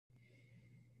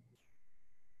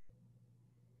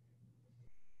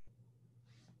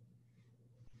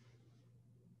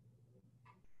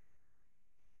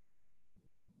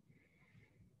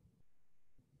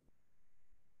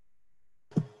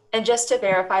And just to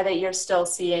verify that you're still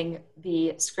seeing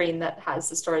the screen that has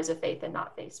the stories of faith and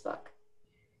not Facebook.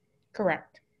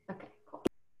 Correct. Okay, cool.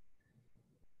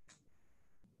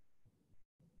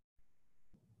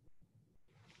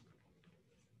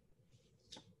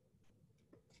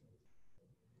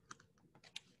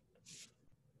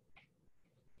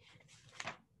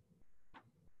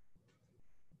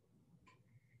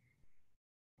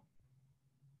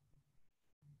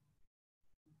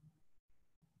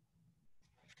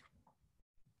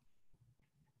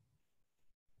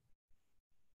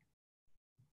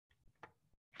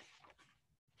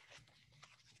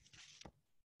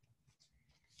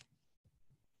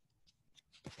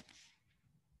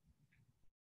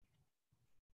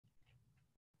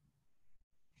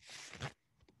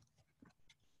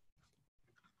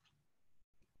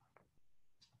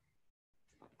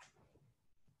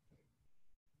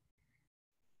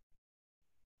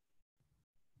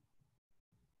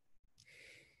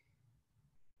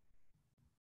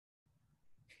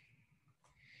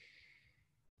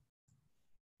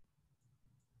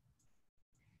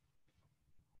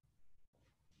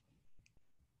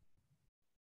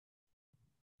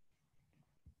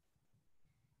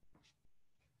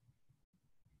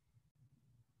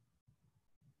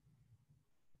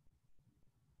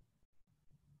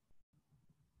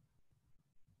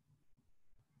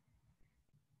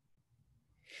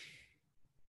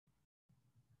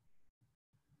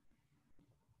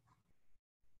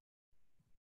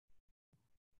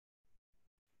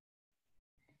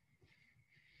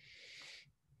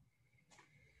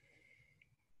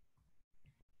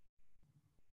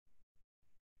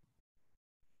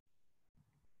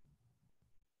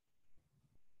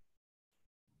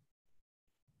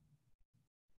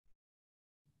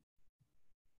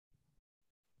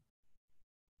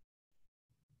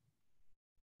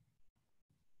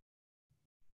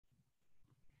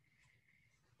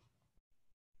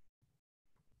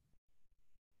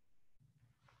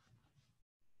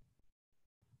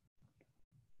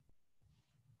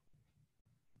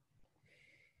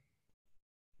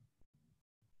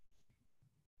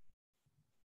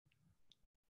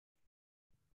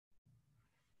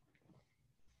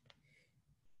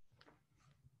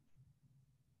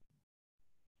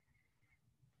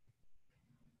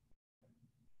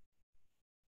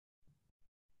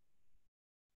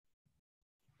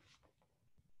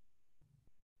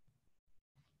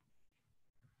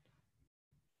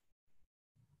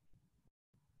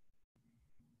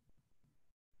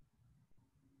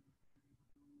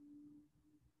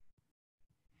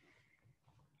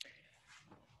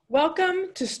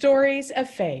 Welcome to Stories of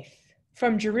Faith,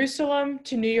 from Jerusalem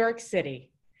to New York City.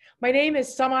 My name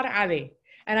is Samar,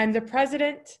 and I'm the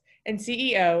president and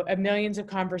CEO of Millions of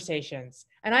Conversations.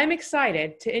 And I'm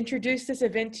excited to introduce this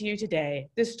event to you today,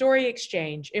 the Story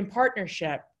Exchange in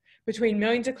partnership between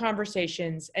Millions of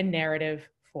Conversations and Narrative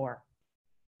 4.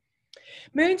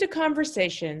 Millions of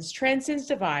Conversations transcends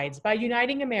divides by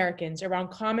uniting Americans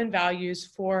around common values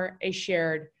for a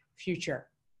shared future.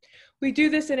 We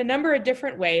do this in a number of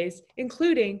different ways,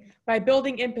 including by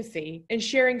building empathy and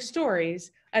sharing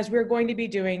stories, as we're going to be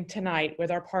doing tonight with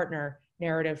our partner,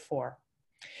 Narrative 4.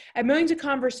 At Millions of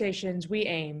Conversations, we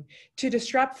aim to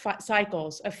disrupt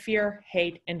cycles of fear,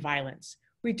 hate, and violence.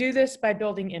 We do this by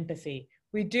building empathy.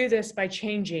 We do this by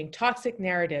changing toxic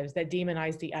narratives that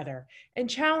demonize the other and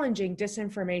challenging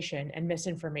disinformation and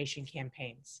misinformation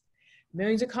campaigns.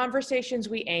 Millions of Conversations,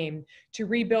 we aim to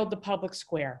rebuild the public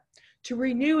square, to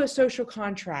renew a social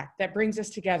contract that brings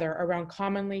us together around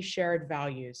commonly shared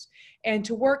values, and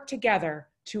to work together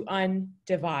to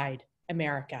undivide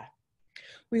America.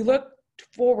 We look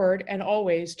forward and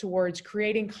always towards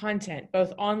creating content,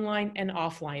 both online and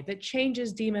offline, that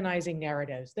changes demonizing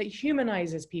narratives, that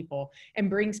humanizes people and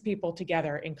brings people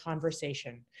together in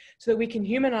conversation so that we can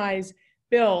humanize,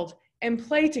 build, and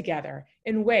play together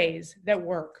in ways that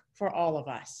work for all of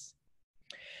us.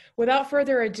 Without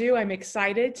further ado, I'm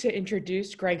excited to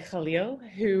introduce Greg Khalil,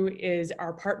 who is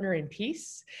our partner in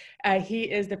peace. He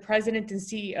is the president and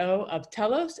CEO of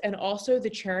Telos and also the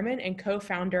chairman and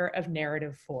co-founder of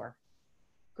Narrative 4.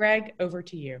 Greg, over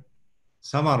to you.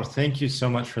 Samar, thank you so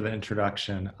much for the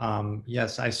introduction.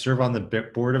 Yes, I serve on the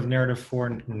board of Narrative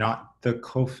 4, not the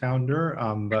co-founder,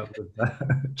 but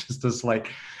with just a slight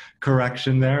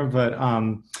correction there. But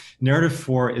Narrative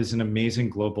 4 is an amazing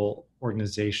global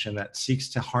organization that seeks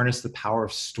to harness the power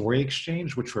of story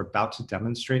exchange, which we're about to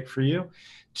demonstrate for you,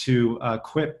 to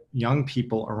equip young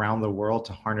people around the world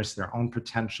to harness their own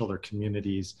potential, their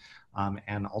communities,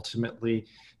 and ultimately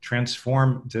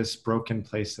transform this broken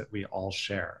place that we all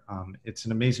share. It's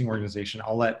an amazing organization.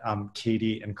 I'll let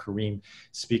Katie and Kareem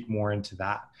speak more into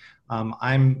that.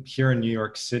 I'm here in New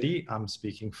York City. I'm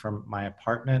speaking from my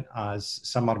apartment. As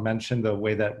Samar mentioned, the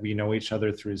way that we know each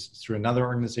other through another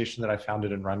organization that I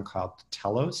founded and run called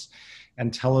Telos.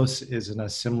 And Telos is in a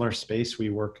similar space. We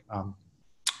work on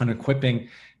equipping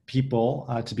people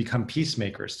to become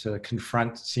peacemakers, to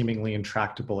confront seemingly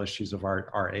intractable issues of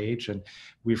our age. And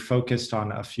we've focused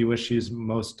on a few issues.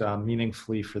 Most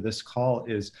meaningfully for this call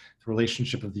is the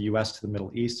relationship of the US to the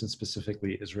Middle East, and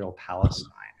specifically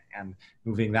Israel-Palestine, and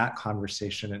moving that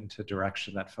conversation into a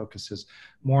direction that focuses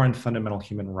more on fundamental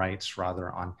human rights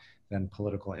rather than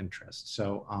political interest.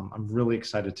 So I'm really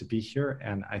excited to be here.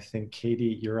 And I think,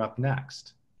 Katie, you're up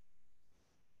next.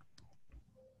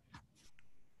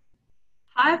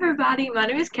 Hi, everybody. My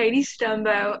name is Katie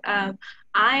Stumbo.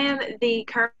 I am the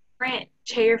current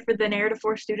chair for the Narrative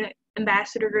 4 student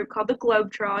ambassador group called the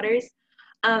Globetrotters.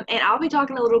 And I'll be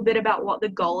talking a little bit about what the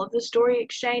goal of the story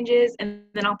exchange is, and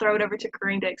then I'll throw it over to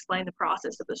Kareem to explain the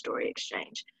process of the story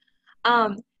exchange.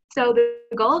 So the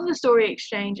goal of the story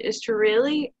exchange is to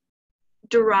really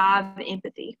derive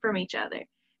empathy from each other.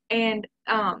 And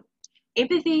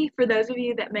empathy, for those of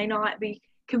you that may not be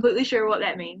completely sure what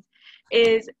that means,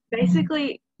 is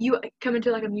basically you come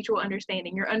into like a mutual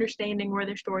understanding. You're understanding where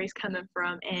their story's coming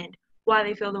from and why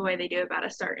they feel the way they do about a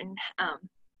certain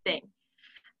thing.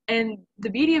 And the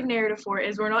beauty of Narrative 4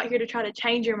 is we're not here to try to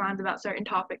change your minds about certain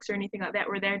topics or anything like that.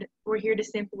 We're here to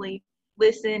simply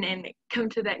listen and come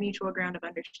to that mutual ground of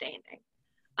understanding.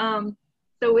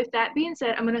 So with that being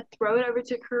said, I'm going to throw it over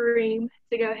to Kareem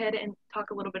to go ahead and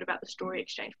talk a little bit about the story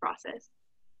exchange process.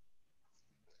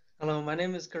 Hello, my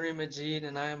name is Kareem Majid,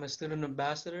 and I am a student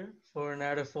ambassador for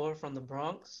Narrative 4 from the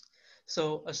Bronx.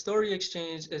 So a story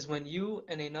exchange is when you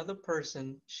and another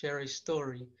person share a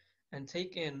story and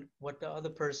take in what the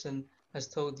other person has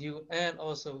told you, and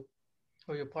also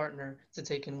for your partner to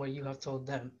take in what you have told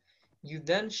them. You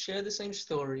then share the same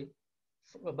story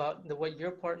about what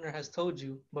your partner has told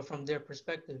you, but from their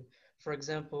perspective. For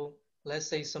example, let's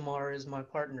say Samar is my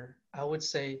partner. I would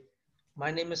say, my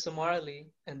name is Samar Ali,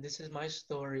 and this is my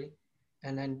story,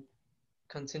 and then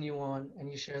continue on,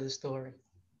 and you share the story.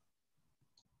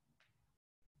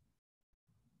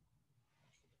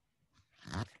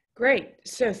 Great.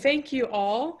 So thank you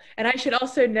all. And I should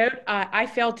also note, I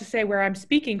failed to say where I'm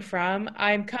speaking from.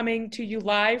 I'm coming to you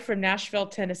live from Nashville,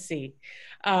 Tennessee.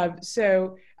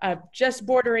 Just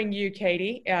bordering you,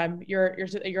 Katie.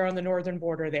 You're on the northern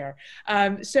border there.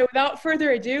 So without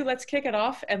further ado, let's kick it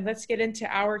off and let's get into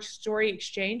our story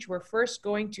exchange. We're first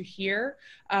going to hear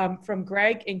from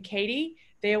Greg and Katie.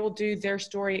 They will do their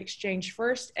story exchange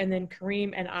first, and then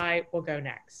Kareem and I will go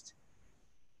next.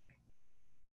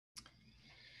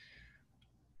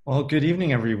 Well, good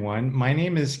evening, everyone. My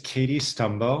name is Katie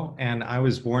Stumbo, and I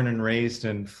was born and raised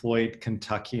in Floyd,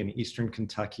 Kentucky, in Eastern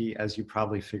Kentucky, as you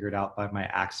probably figured out by my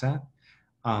accent.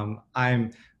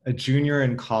 I'm a junior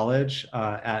in college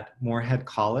at Moorhead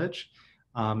College,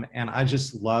 and I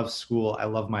just love school. I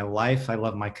love my life. I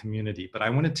love my community. But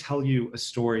I want to tell you a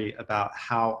story about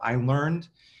how I learned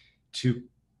to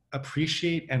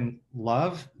appreciate and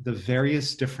love the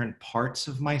various different parts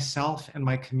of myself and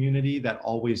my community that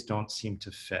always don't seem to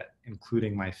fit,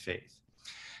 including my faith.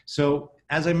 So,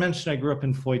 as I mentioned, I grew up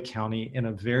in Floyd County in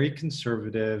a very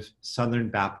conservative Southern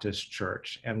Baptist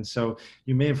church. And so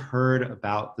you may have heard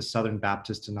about the Southern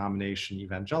Baptist denomination,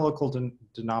 evangelical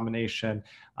denomination,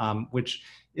 which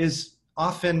is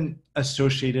often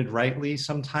associated rightly,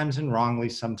 sometimes and wrongly,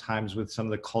 sometimes with some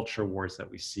of the culture wars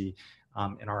that we see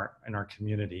in our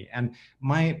community. And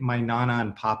my nana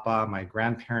and papa, my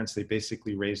grandparents, they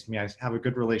basically raised me. I have a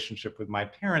good relationship with my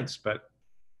parents, but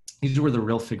these were the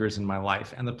real figures in my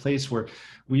life. And the place where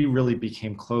we really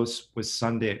became close was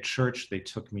Sunday at church. They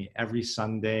took me every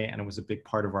Sunday, and it was a big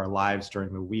part of our lives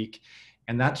during the week.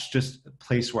 And that's just a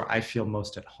place where I feel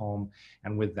most at home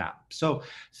and with them. So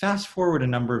fast forward a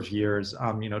number of years,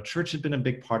 church had been a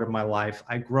big part of my life.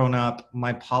 I'd grown up,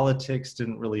 my politics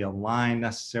didn't really align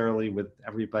necessarily with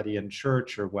everybody in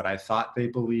church or what I thought they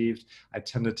believed. I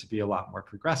tended to be a lot more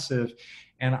progressive.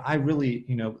 And I really,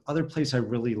 other place I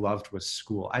really loved was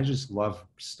school. I just love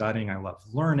studying. I love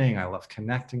learning. I love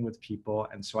connecting with people.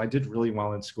 And so I did really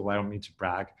well in school. I don't mean to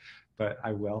brag, but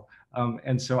I will.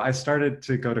 And so I started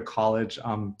to go to college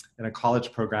in a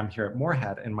college program here at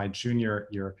Moorhead in my junior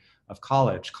year of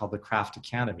college called the Craft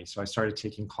Academy. So I started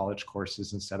taking college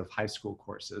courses instead of high school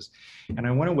courses. And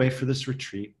I went away for this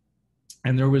retreat.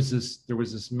 And there was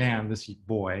this man, this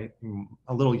boy,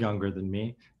 a little younger than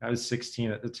me. I was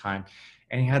 16 at the time.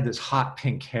 And he had this hot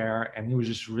pink hair, and he was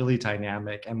just really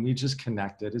dynamic. And we just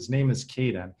connected. His name is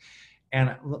Caden.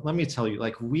 And let me tell you,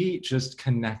 we just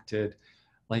connected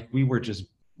like we were just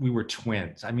we were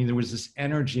twins. I mean, there was this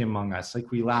energy among us.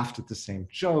 Like we laughed at the same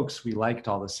jokes. We liked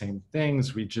all the same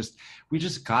things. We just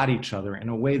got each other in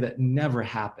a way that never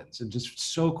happens. And just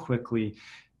so quickly,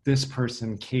 this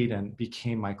person, Caden,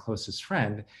 became my closest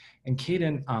friend. And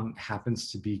Caden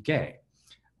happens to be gay.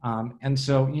 And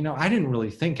so, you know, I didn't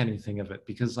really think anything of it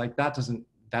because like that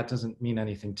doesn't mean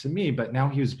anything to me. But now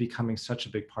he was becoming such a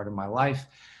big part of my life.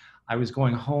 I was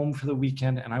going home for the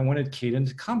weekend and I wanted Caden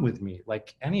to come with me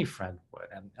like any friend would.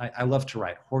 And I love to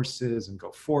ride horses and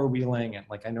go four-wheeling. And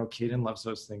like, I know Caden loves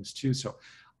those things too. So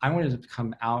I wanted to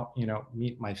come out, you know,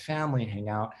 meet my family, hang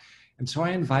out. And so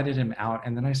I invited him out.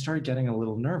 And then I started getting a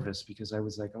little nervous because I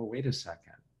was like, oh, wait a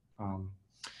second.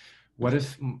 What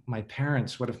if my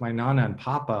parents, what if my Nana and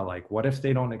Papa, like, what if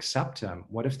they don't accept him?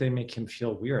 What if they make him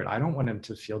feel weird? I don't want him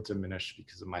to feel diminished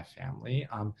because of my family.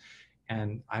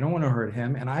 And I don't want to hurt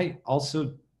him. And I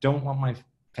also don't want my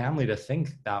family to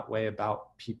think that way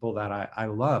about people that I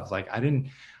love. Like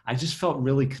I just felt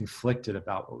really conflicted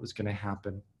about what was going to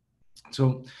happen.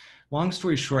 So long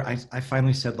story short, I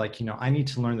finally said like, you know, I need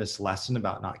to learn this lesson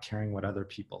about not caring what other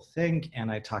people think.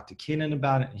 And I talked to Kanan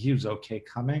about it and he was okay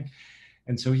coming.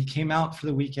 And so he came out for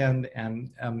the weekend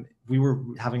and we were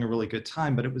having a really good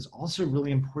time, but it was also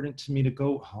really important to me to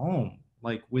go home,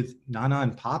 like with Nana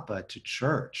and Papa to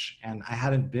church. And I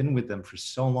hadn't been with them for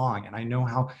so long. And I know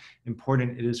how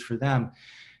important it is for them.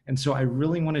 And so I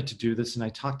really wanted to do this. And I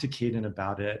talked to Caden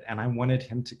about it and I wanted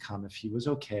him to come if he was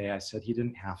okay. I said he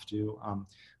didn't have to,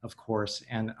 of course.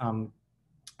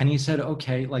 And he said,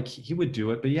 okay, like he would do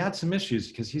it, but he had some issues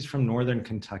because he's from Northern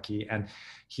Kentucky and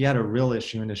he had a real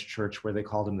issue in his church where they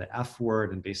called him the F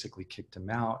word and basically kicked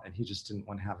him out. And he just didn't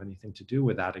want to have anything to do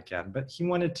with that again. But he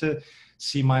wanted to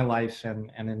see my life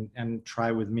and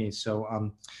try with me.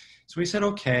 So he said,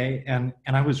 okay. And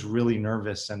I was really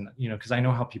nervous and, you know, cause I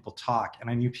know how people talk and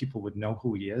I knew people would know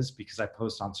who he is because I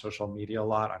post on social media a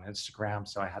lot on Instagram.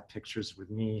 So I had pictures with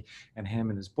me and him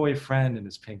and his boyfriend and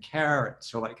his pink hair.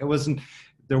 So like, it wasn't,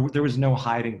 there was no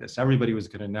hiding this. Everybody was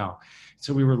going to know.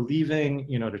 So we were leaving,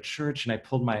 you know, to church and I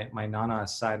pulled my Nana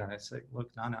aside and I said,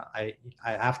 look, Nana, I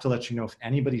have to let you know if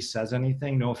anybody says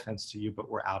anything, no offense to you, but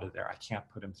we're out of there. I can't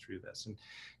put him through this. And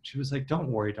she was like, don't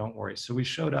worry, don't worry. So we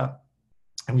showed up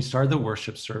and we started the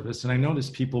worship service and I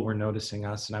noticed people were noticing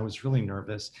us and I was really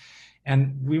nervous.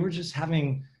 And we were just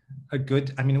having a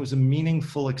good, I mean, it was a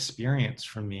meaningful experience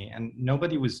for me and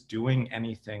nobody was doing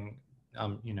anything,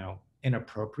 you know,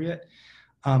 inappropriate.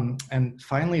 And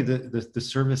finally, the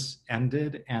service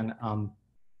ended and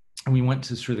we went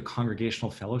to sort of the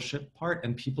congregational fellowship part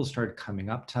and people started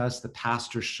coming up to us. The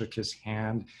pastor shook his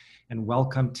hand and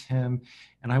welcomed him.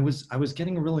 And I was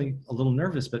getting really a little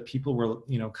nervous, but people were,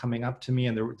 you know, coming up to me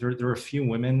and there were a few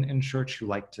women in church who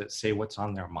like to say what's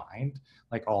on their mind,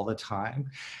 like all the time.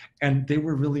 And they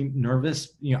were really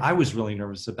nervous. You know, I was really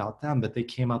nervous about them, but they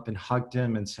came up and hugged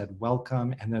him and said,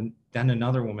 welcome. And then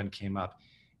another woman came up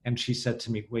and she said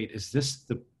to me, wait, is this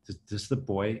the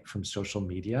boy from social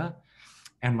media?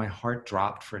 And my heart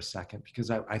dropped for a second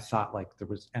because I thought like there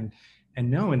was, and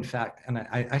no, in fact, and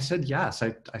I said, yes,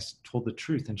 I told the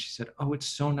truth. And she said, oh, it's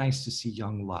so nice to see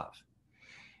young love.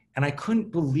 And I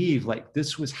couldn't believe like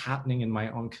this was happening in my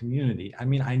own community. I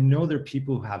mean, I know there are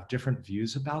people who have different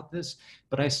views about this,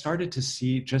 but I started to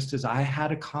see just as I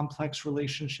had a complex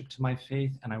relationship to my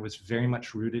faith and I was very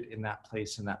much rooted in that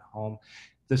place, in that home,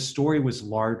 the story was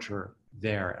larger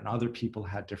there and other people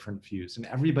had different views and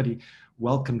everybody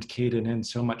welcomed Caden in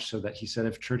so much so that he said,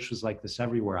 if church was like this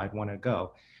everywhere, I'd want to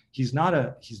go. He's not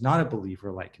a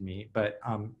believer like me, but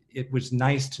it was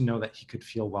nice to know that he could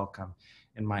feel welcome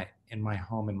in my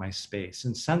home, in my space.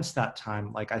 And since that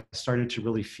time, like I started to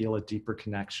really feel a deeper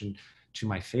connection to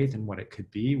my faith and what it could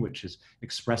be, which is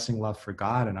expressing love for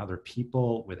God and other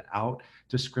people without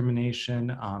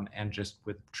discrimination and just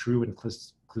with true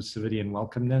inclusivity and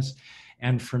welcomeness.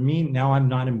 And for me, now I'm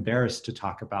not embarrassed to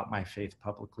talk about my faith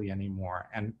publicly anymore.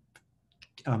 And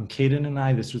Caden and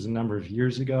I, this was a number of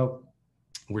years ago,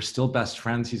 we're still best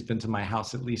friends. He's been to my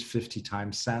house at least 50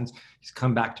 times since. He's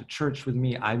come back to church with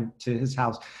me. I'm to his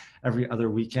house every other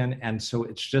weekend. And so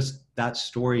it's just that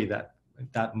story,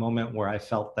 that moment where I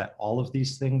felt that all of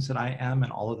these things that I am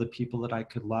and all of the people that I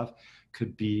could love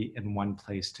could be in one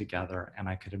place together and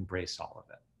I could embrace all of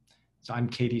it. So I'm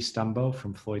Katie Stumbo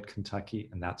from Floyd, Kentucky,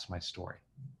 and that's my story.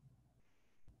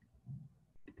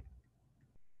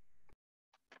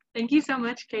 Thank you so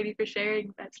much, Katie, for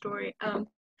sharing that story.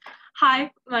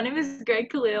 Hi, my name is Greg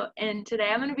Khalil, and today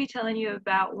I'm going to be telling you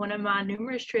about one of my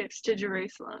numerous trips to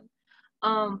Jerusalem.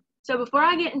 So before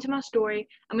I get into my story,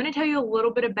 I'm going to tell you a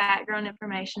little bit of background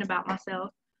information about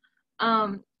myself.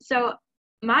 So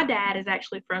my dad is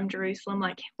actually from Jerusalem.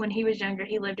 Like when he was younger,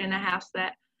 he lived in a house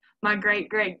that my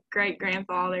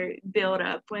great-great-great-grandfather built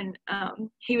up when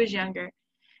he was younger.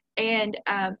 And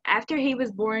after he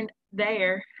was born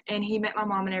there and he met my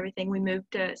mom and everything, we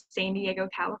moved to San Diego,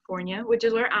 California, which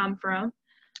is where I'm from.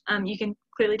 You can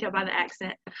clearly tell by the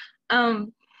accent.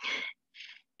 And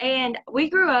I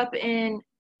grew up in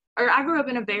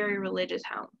a very religious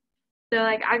home. So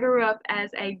like I grew up as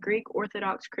a Greek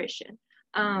Orthodox Christian,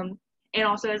 and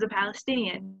also as a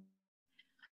Palestinian.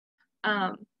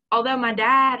 Although my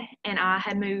dad and I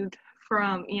had moved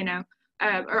from,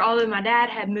 although my dad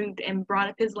had moved and brought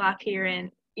up his life here in,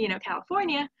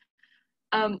 California,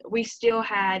 we still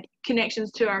had connections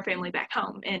to our family back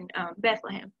home in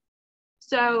Bethlehem.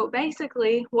 So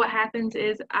basically what happens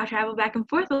is I travel back and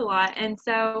forth a lot. And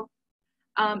so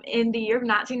in the year of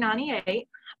 1998,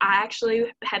 I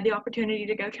actually had the opportunity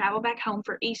to go travel back home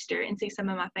for Easter and see some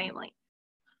of my family.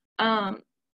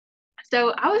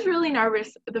 So I was really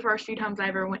nervous the first few times I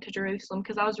ever went to Jerusalem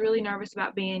because I was really nervous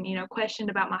about being, questioned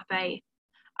about my faith.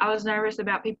 I was nervous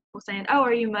about people saying, "Oh,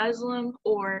 are you Muslim?"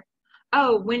 or,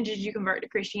 "Oh, when did you convert to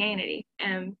Christianity?"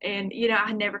 And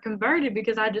I never converted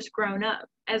because I just grown up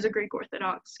as a Greek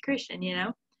Orthodox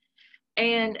Christian,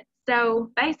 And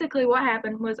so basically what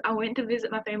happened was I went to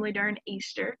visit my family during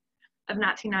Easter of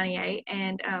 1998,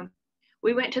 and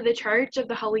we went to the Church of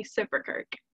the Holy Sepulchre.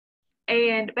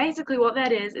 And basically what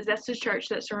that is that's the church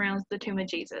that surrounds the tomb of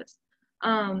Jesus.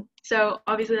 So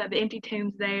obviously the empty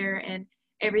tombs there and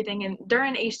everything. And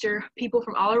during Easter, people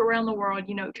from all around the world,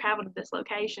 travel to this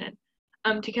location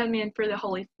to come in for the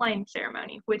Holy Flame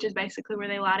ceremony, which is basically where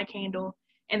they light a candle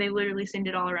and they literally send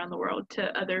it all around the world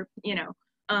to other,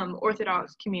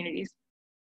 Orthodox communities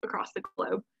across the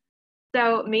globe.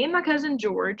 So me and my cousin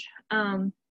George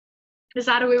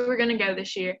decided we were going to go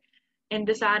this year and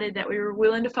decided that we were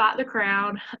willing to fight the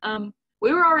crowd.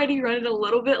 We were already running a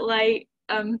little bit late.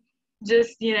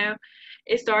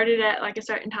 It started at like a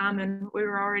certain time and we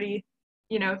were already,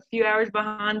 a few hours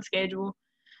behind schedule.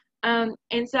 And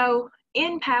so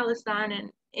in Palestine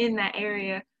and in that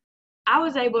area, I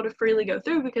was able to freely go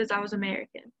through because I was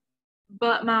American.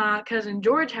 But my cousin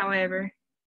George, however,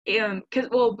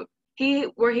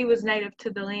 where he was native to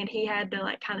the land, he had to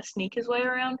like kind of sneak his way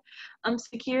around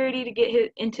security to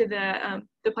get into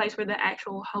the place where the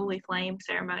actual Holy Flame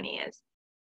ceremony is.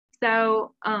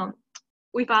 So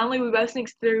we both sneak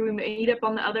through. We meet up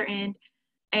on the other end,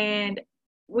 and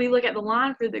we look at the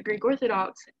line for the Greek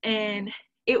Orthodox, and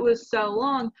it was so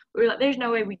long. We were like, "There's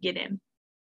no way we get in."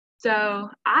 So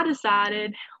I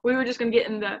decided we were just gonna get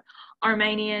in the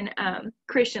Armenian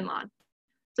Christian line.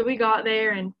 So we got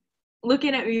there, and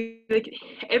looking at me, like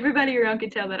everybody around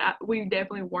could tell that we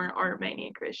definitely weren't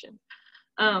Armenian Christians.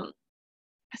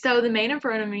 So the man in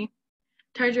front of me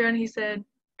turns around and he said,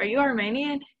 "Are you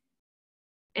Armenian?"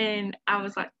 And I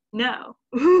was like, "No."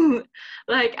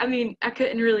 I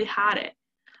couldn't really hide it.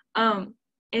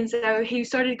 And so he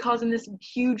started causing this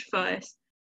huge fuss.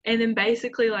 And then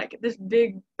basically like this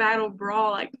big battle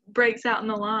brawl like breaks out in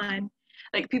the line.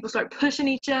 Like people start pushing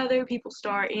each other. People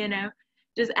start,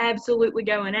 just absolutely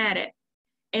going at it.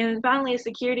 And finally a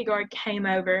security guard came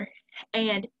over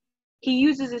and he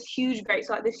uses this huge grate,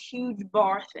 so like this huge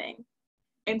bar thing,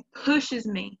 and pushes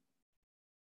me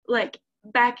like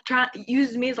back,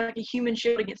 uses me as like a human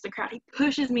shield against the crowd. He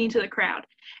pushes me into the crowd,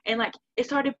 and like it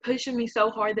started pushing me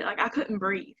so hard that like I couldn't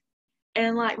breathe,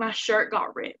 and like my shirt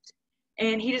got ripped,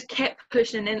 and he just kept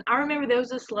pushing. And I remember there was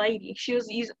this lady, she was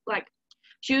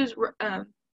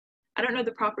I don't know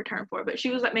the proper term for it, but she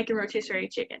was like making rotisserie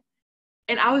chicken.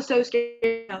 And I was so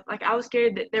scared, like I was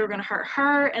scared that they were gonna hurt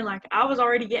her, and like I was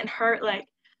already getting hurt. Like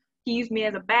he used me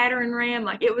as a battering ram.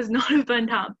 Like it was not a fun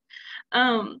time.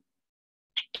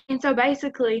 And so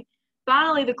basically,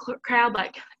 finally the crowd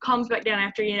like calms back down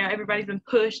after everybody's been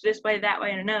pushed this way, that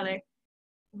way, and another.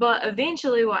 But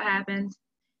eventually, what happens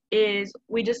is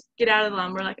we just get out of the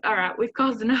line. We're like, all right, we've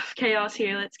caused enough chaos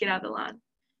here. Let's get out of the line.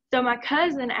 So my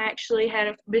cousin actually had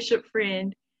a bishop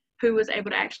friend who was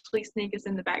able to actually sneak us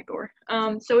in the back door.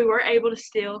 So we were able to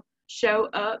still show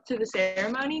up to the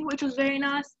ceremony, which was very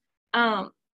nice. And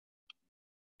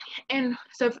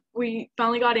so we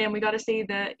finally got in. We got to see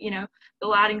the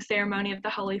lighting ceremony of the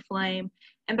Holy Flame.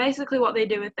 And basically what they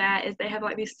do with that is they have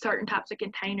like these certain types of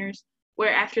containers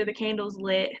where after the candle's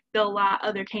lit, they'll light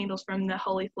other candles from the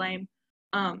Holy Flame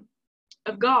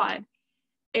of God.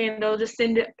 And they'll just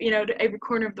send it, to every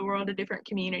corner of the world to different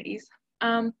communities.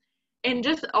 And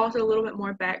just also a little bit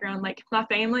more background, like my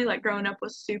family, like growing up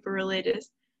was super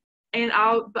religious. And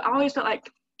I always felt like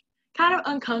kind of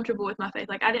uncomfortable with my faith.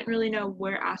 Like I didn't really know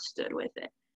where I stood with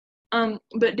it.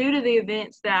 But due to the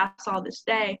events that I saw this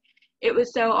day, it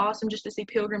was so awesome just to see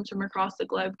pilgrims from across the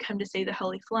globe come to see the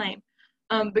Holy Flame.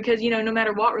 Because, no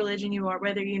matter what religion you are,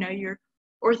 whether, you're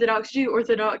Orthodox Jew,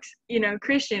 Orthodox,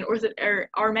 Christian, or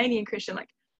Armenian Christian, like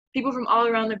people from all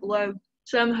around the globe,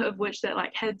 some of which that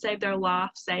like had saved their life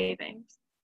savings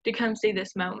to come see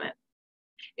this moment.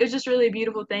 It was just really a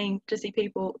beautiful thing to see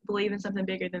people believe in something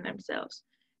bigger than themselves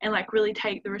and like really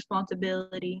take the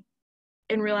responsibility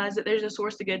and realize that there's a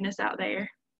source of goodness out there.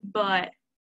 But,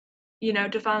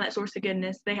 to find that source of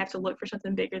goodness, they have to look for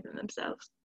something bigger than themselves.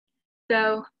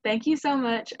 So thank you so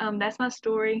much. That's my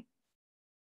story.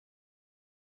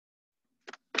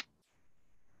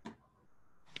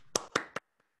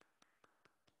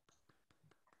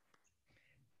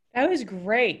 That was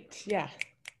great. Yeah.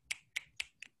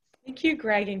 Thank you,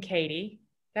 Greg and Katie.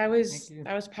 That was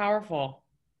powerful.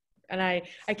 And I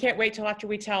can't wait till after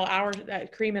we tell our,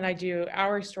 Kareem and I do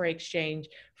our story exchange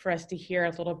for us to hear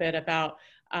a little bit about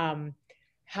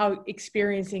how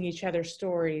experiencing each other's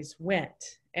stories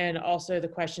went, and also the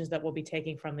questions that we'll be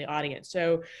taking from the audience.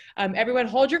 So everyone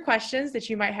hold your questions that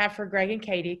you might have for Greg and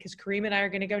Katie, because Kareem and I are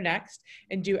gonna go next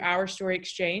and do our story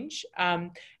exchange.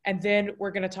 And then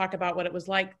we're gonna talk about what it was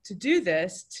like to do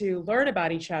this, to learn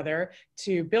about each other,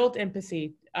 to build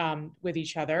empathy with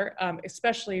each other,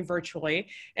 especially virtually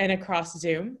and across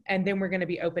Zoom. And then we're gonna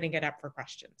be opening it up for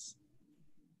questions.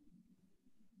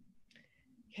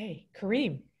 Okay,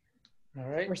 Kareem. All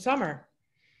right. Or Samar.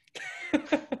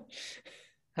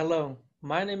 Hello,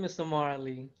 my name is Samar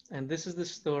Ali, and this is the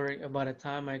story about a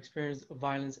time I experienced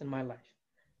violence in my life.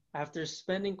 After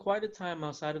spending quite a time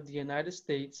outside of the United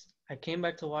States, I came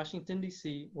back to Washington,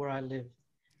 D.C., where I lived.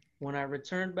 When I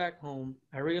returned back home,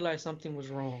 I realized something was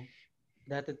wrong.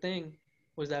 That the thing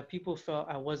was that people felt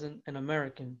I wasn't an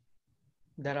American,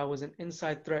 that I was an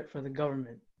inside threat for the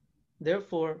government.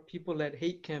 Therefore, people led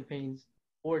hate campaigns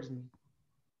towards me.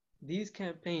 These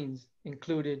campaigns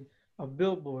included a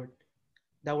billboard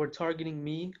that were targeting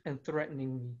me and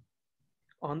threatening me.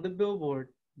 On the billboard,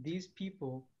 these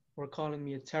people were calling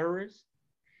me a terrorist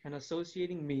and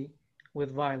associating me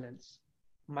with violence.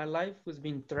 My life was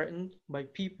being threatened by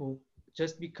people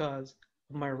just because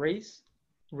of my race,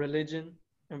 religion,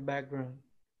 and background.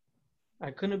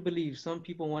 I couldn't believe some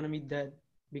people wanted me dead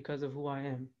because of who I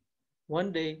am.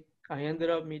 One day, I ended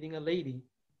up meeting a lady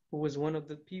who was one of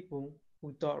the people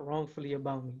who thought wrongfully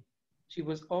about me. She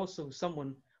was also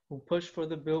someone who pushed for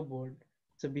the billboard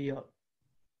to be up.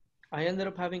 I ended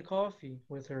up having coffee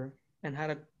with her and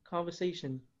had a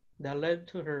conversation that led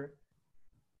to her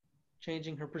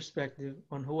changing her perspective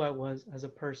on who I was as a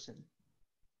person.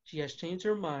 She has changed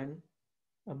her mind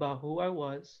about who I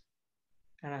was,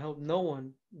 and I hope no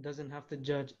one doesn't have to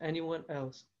judge anyone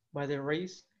else by their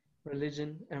race,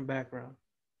 religion, and background.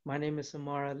 My name is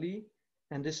Samar Ali,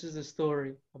 and this is the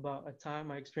story about a time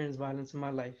I experienced violence in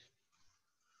my life.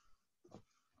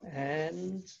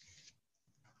 And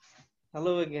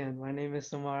hello again, my name is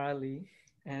Samar Ali,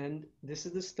 and this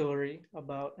is the story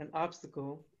about an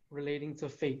obstacle relating to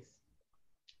faith.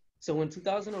 So in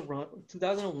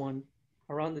 2001,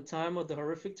 around the time of the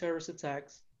horrific terrorist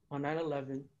attacks on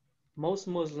 9/11, most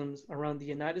Muslims around the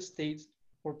United States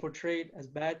were portrayed as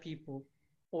bad people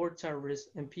or terrorists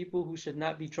and people who should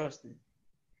not be trusted.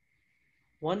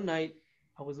 One night,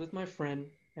 I was with my friend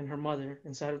and her mother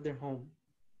inside of their home.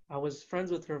 I was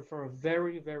friends with her for a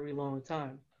very, very long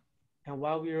time. And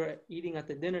while we were eating at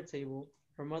the dinner table,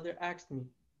 her mother asked me,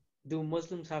 do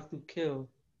Muslims have to kill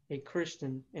a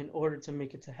Christian in order to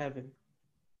make it to heaven?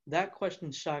 That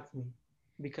question shocked me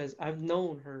because I've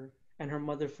known her and her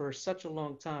mother for such a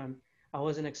long time. I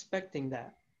wasn't expecting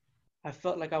that. I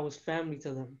felt like I was family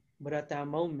to them, but at that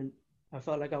moment, I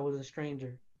felt like I was a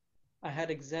stranger. I had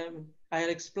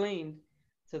explained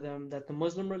to them that the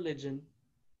Muslim religion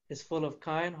is full of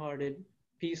kind-hearted,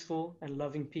 peaceful, and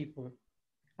loving people.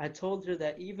 I told her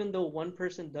that even though one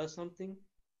person does something,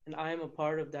 and I am a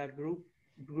part of that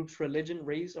group's religion,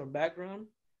 race, or background,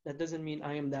 that doesn't mean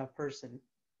I am that person.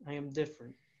 I am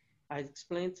different. I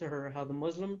explained to her how the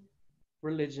Muslim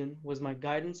religion was my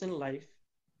guidance in life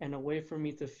and a way for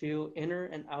me to feel inner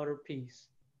and outer peace.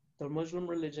 The Muslim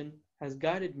religion has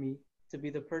guided me to be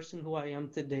the person who I am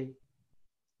today,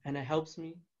 and it helps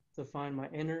me to find my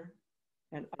inner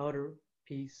and outer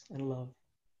peace and love.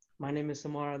 My name is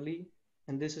Samar Ali,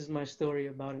 and this is my story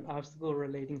about an obstacle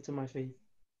relating to my faith.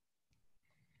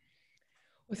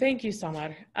 Well, thank you,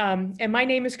 Samar. And my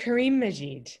name is Kareem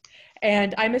Majid,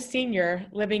 and I'm a senior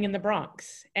living in the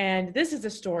Bronx. And this is a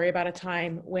story about a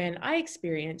time when I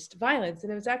experienced violence,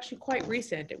 and it was actually quite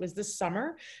recent. It was this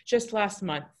summer, just last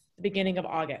month. the beginning of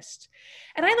August.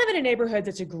 And I live in a neighborhood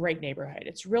that's a great neighborhood.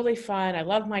 It's really fun. I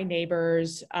love my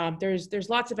neighbors. There's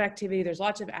lots of activity. There's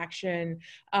lots of action.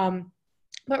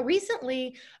 But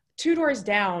recently, 2 doors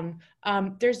down,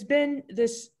 there's been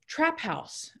this trap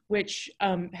house, which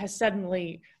has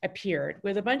suddenly appeared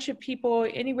with a bunch of people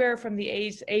anywhere from the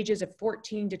ages of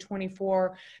 14 to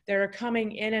 24 that are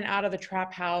coming in and out of the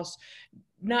trap house,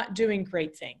 not doing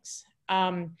great things.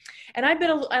 And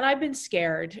I've been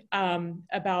scared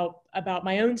about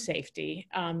my own safety,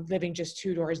 living just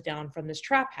 2 doors down from this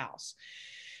trap house.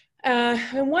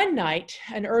 And one night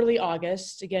in early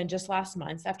August, again, just last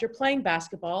month, after playing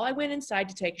basketball, I went inside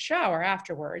to take a shower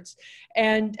afterwards.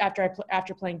 And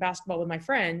after playing basketball with my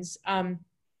friends, and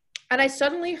I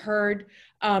suddenly heard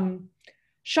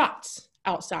shots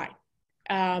outside.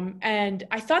 And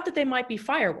I thought that they might be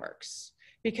fireworks,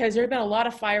 because there had been a lot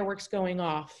of fireworks going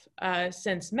off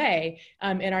since May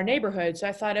in our neighborhood. So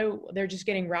I thought, oh, they're just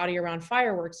getting rowdy around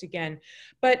fireworks again.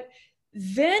 But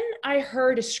then I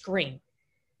heard a scream.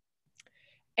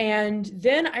 And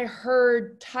then I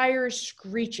heard tires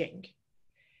screeching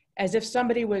as if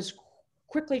somebody was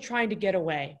quickly trying to get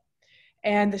away.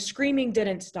 And the screaming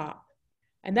didn't stop.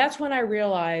 And that's when I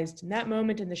realized in that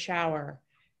moment in the shower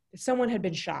that someone had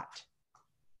been shot.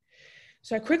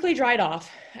 So I quickly dried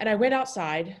off and I went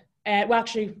outside. And well,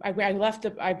 actually, I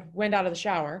went out of the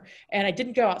shower and I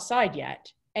didn't go outside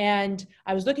yet. And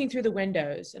I was looking through the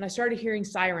windows and I started hearing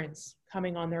sirens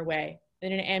coming on their way,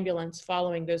 and an ambulance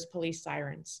following those police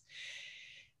sirens.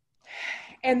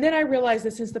 And then I realized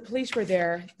that since the police were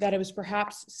there, that it was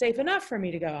perhaps safe enough for me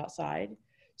to go outside.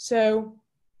 So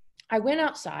I went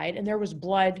outside and there was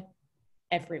blood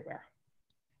everywhere.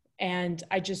 And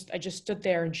I just stood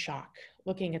there in shock,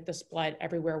 looking at this blood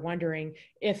everywhere, wondering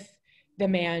if the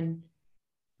man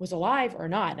was alive or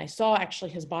not. And I saw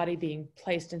actually his body being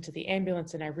placed into the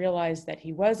ambulance, and I realized that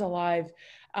he was alive,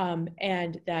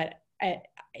 and that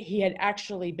he had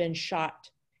actually been shot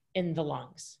in the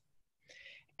lungs,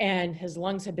 and his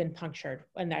lungs had been punctured.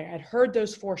 And I had heard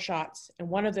those 4 shots, and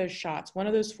one of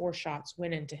those 4 shots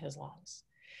went into his lungs.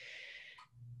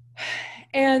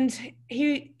 And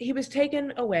he was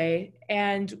taken away,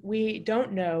 and we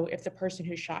don't know if the person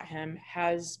who shot him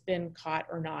has been caught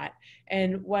or not.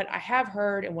 And what I have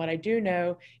heard and what I do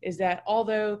know is that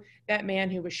although that man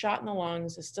who was shot in the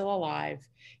lungs is still alive,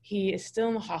 he is still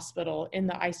in the hospital in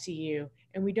the ICU,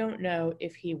 and we don't know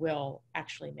if he will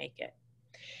actually make it.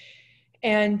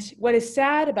 And what is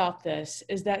sad about this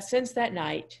is that since that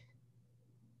night,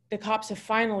 the cops have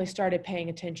finally started paying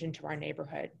attention to our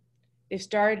neighborhood.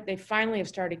 They finally have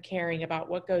started caring about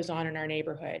what goes on in our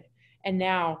neighborhood. And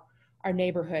now our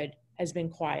neighborhood has been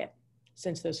quiet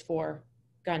since those 4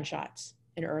 gunshots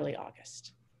in early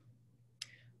August.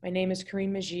 My name is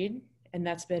Kareem Majid, and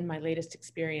that's been my latest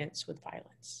experience with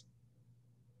violence.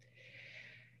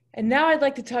 And now I'd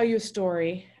like to tell you a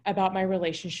story about my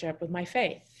relationship with my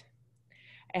faith.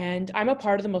 And I'm a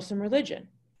part of the Muslim religion,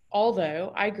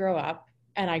 although I grew up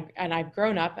and I've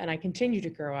grown up and I continue to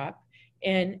grow up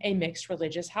in a mixed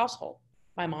religious household.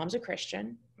 My mom's a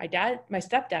Christian, my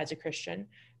stepdad's a Christian,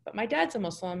 but my dad's a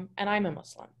Muslim and I'm a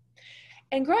Muslim.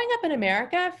 And growing up in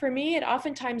America, for me, it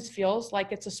oftentimes feels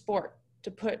like it's a sport to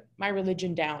put my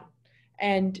religion down.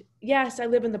 And yes, I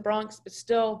live in the Bronx, but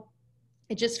still,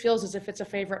 it just feels as if it's a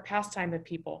favorite pastime of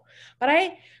people. But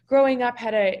I, growing up,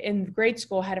 in grade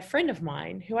school, had a friend of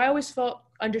mine who I always felt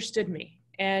understood me,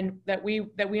 and that we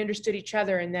understood each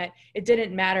other, and that it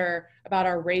didn't matter about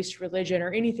our race, religion,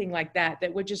 or anything like that.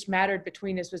 That what just mattered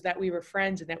between us was that we were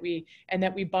friends, and that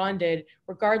we bonded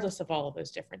regardless of all of those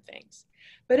different things.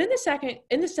 But in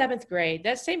the 7th grade,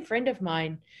 that same friend of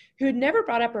mine, who had never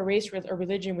brought up a race or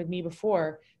religion with me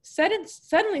before,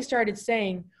 suddenly started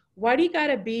saying, "Why do you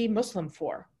gotta be Muslim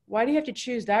for? Why do you have to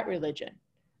choose that religion?"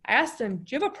 I asked him,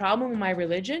 "Do you have a problem with my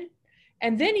religion?"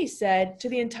 And then he said to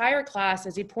the entire class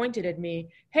as he pointed at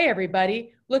me, "Hey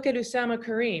everybody, look at Usama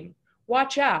Kareem.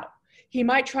 Watch out. He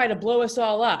might try to blow us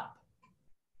all up."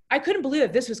 I couldn't believe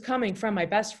that this was coming from my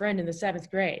best friend in the 7th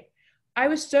grade. I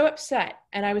was so upset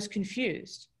and I was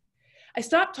confused. I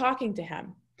stopped talking to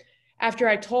him after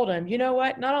I told him, you know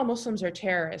what, not all Muslims are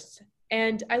terrorists.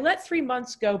 And I let 3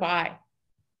 months go by.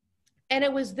 And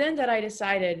it was then that I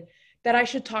decided that I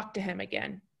should talk to him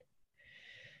again.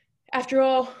 After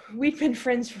all, we'd been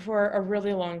friends for a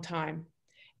really long time.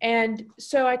 And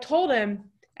so I told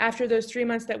him after those 3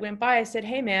 months that went by, I said,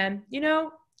 "Hey man,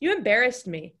 you embarrassed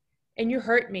me and you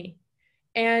hurt me.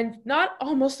 And not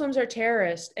all Muslims are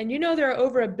terrorists. And there are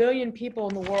over 1 billion people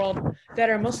in the world that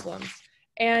are Muslims.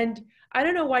 And I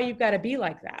don't know why you've got to be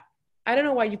like that. I don't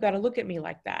know why you've got to look at me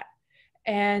like that."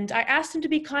 And I asked him to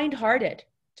be kind-hearted,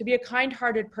 to be a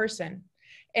kind-hearted person,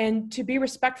 and to be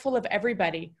respectful of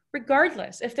everybody,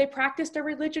 regardless if they practiced a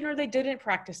religion or they didn't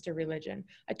practice a religion.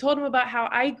 I told him about how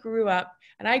I grew up,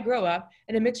 and I grow up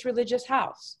in a mixed religious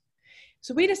house.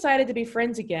 So we decided to be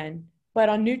friends again, but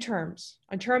on new terms,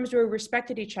 on terms where we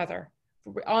respected each other,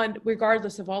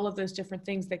 regardless of all of those different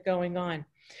things that are going on.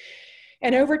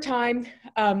 And over time,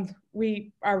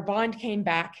 our bond came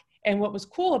back. And what was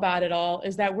cool about it all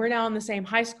is that we're now in the same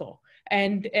high school.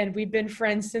 And we've been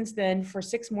friends since then for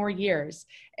 6 more years.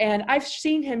 And I've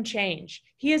seen him change.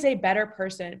 He is a better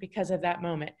person because of that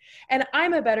moment. And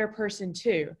I'm a better person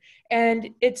too.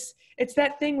 And it's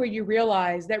that thing where you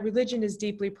realize that religion is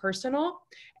deeply personal,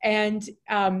 and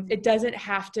it doesn't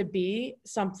have to be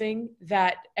something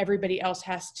that everybody else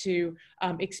has to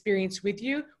experience with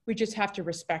you. We just have to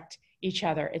respect each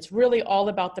other. It's really all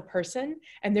about the person,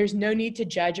 and there's no need to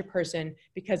judge a person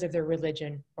because of their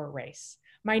religion or race.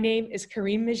 My name is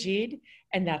Kareem Majid,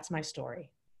 and that's my story.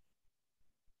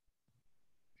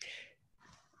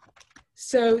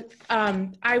 So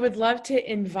I would love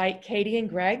to invite Katie and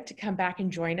Greg to come back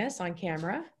and join us on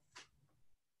camera.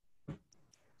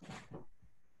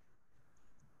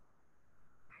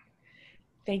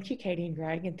 Thank you, Katie and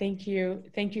Greg, and thank you,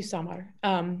 Samar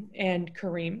and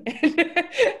Kareem.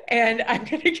 And I'm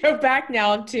going to go back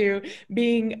now to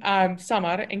being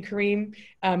Samar, and Kareem,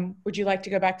 would you like to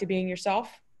go back to being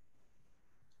yourself?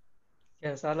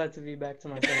 Yes, I'd like to be back to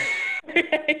myself.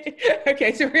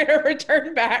 Okay, so we're going to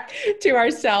return back to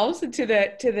ourselves and to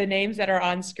the names that are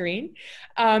on screen,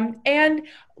 and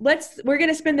we're going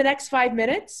to spend the next 5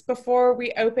 minutes before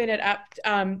we open it up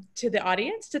to the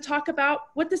audience to talk about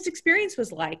what this experience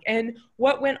was like and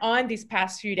what went on these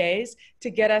past few days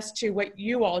to get us to what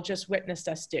you all just witnessed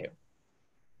us do.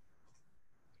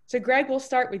 So Greg, we'll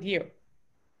start with you.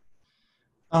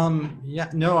 Yeah,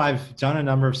 no, I've done a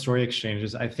number of story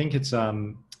exchanges. I think it's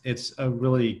a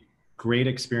really great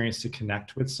experience to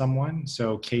connect with someone.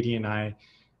 So Katie and I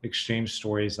exchanged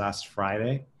stories last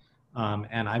Friday,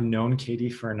 and I've known Katie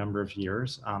for a number of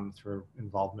years through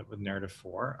involvement with Narrative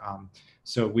 4.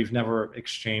 So we've never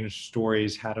exchanged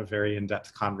stories, had a very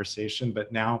in-depth conversation,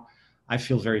 but now I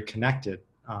feel very connected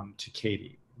to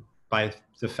Katie by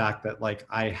the fact that like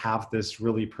I have this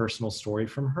really personal story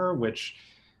from her, which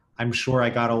I'm sure I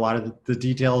got a lot of the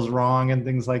details wrong and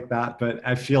things like that, but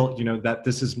I feel, you know, that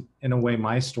this is in a way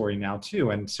my story now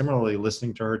too. And similarly,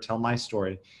 listening to her tell my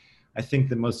story, I think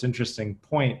the most interesting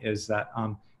point is that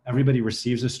everybody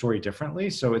receives a story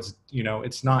differently. So it's, you know,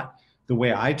 it's not the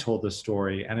way I told the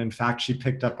story. And in fact, she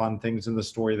picked up on things in the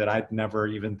story that I'd never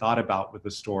even thought about with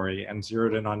the story and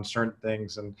zeroed in on certain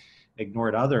things and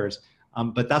ignored others.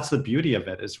 But that's the beauty of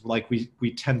it, is like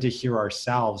we tend to hear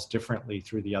ourselves differently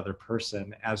through the other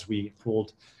person as we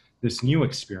hold this new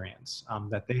experience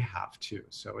that they have too.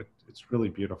 So it's really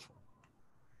beautiful.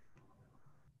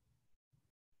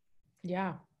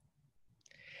 Yeah.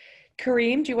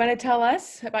 Kareem, do you want to tell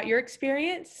us about your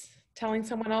experience telling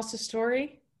someone else's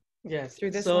story? Yes.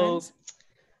 Through this so,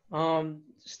 lens?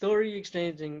 Story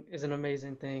exchanging is an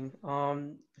amazing thing.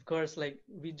 Of course, like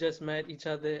we just met each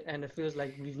other and it feels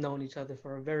like we've known each other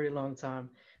for a very long time.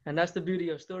 And that's the beauty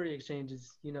of story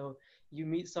exchanges. You know, you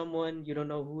meet someone, you don't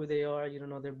know who they are, you don't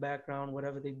know their background,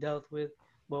 whatever they dealt with.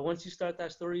 But once you start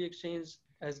that story exchange,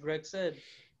 as Greg said,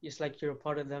 it's like you're a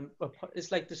part of them.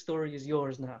 It's like the story is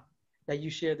yours now, that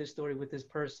you share this story with this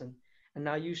person. And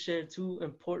now you share two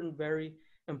important, very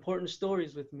important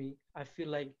stories with me. I feel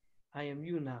like I am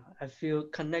you now. I feel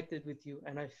connected with you,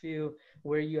 and I feel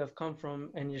where you have come from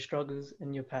and your struggles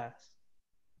in your past.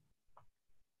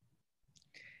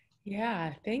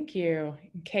 Yeah, thank you.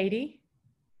 Katie?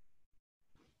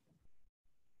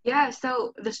 Yeah,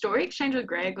 so the story exchange with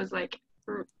Greg was like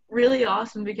really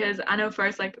awesome because I know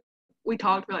first like we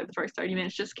talked for like the first 30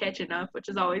 minutes just catching up, which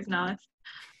is always nice.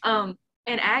 And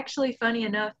actually, funny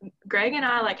enough, Greg and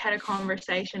I like had a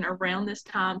conversation around this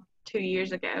time 2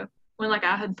 years ago when like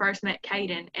I had first met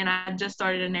Caden, and I just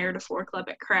started a Narrative 4 club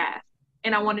at Craft,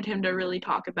 and I wanted him to really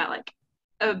talk about like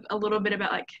a little bit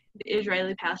about like the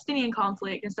Israeli-Palestinian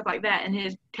conflict and stuff like that in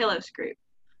his Telos group.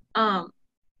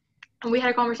 And we had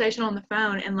a conversation on the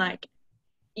phone, and like,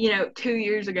 you know, 2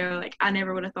 years ago, like I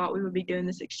never would have thought we would be doing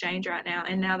this exchange right now.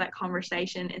 And now that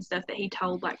conversation and stuff that he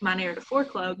told like my Narrative 4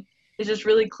 club is just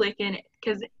really clicking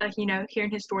because like, you know, hearing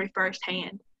his story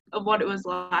firsthand of what it was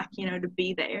like, you know, to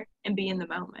be there and be in the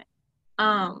moment.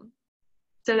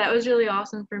 So that was really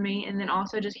awesome for me. And then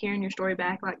also just hearing your story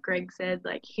back, like Greg said,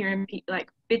 like hearing like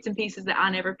bits and pieces that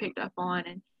I never picked up on,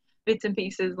 and bits and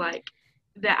pieces like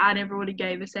that I never would have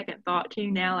gave a second thought to.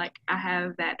 Now, like I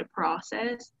have that to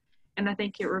process. And I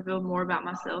think it revealed more about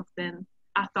myself than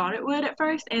I thought it would at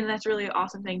first, and that's really an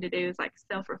awesome thing to do, is like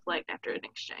self-reflect after an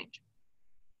exchange.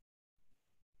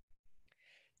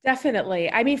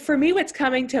 Definitely. I mean, for me, what's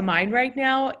coming to mind right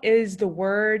now is the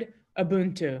word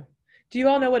Ubuntu. Do you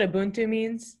all know what Ubuntu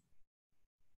means?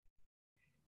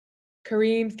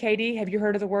 Kareem, Katie, have you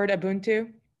heard of the word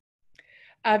Ubuntu?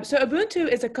 So Ubuntu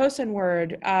is a Khoisan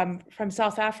word from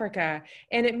South Africa,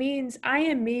 and it means I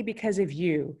am me because of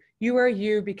you. You are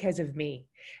you because of me.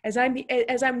 As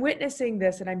I'm witnessing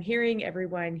this and I'm hearing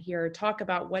everyone here talk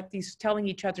about what these telling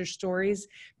each other stories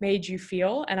made you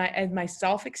feel, and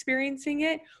myself experiencing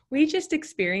it, we just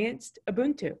experienced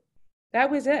Ubuntu.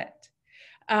 That was it.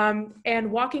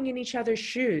 And walking in each other's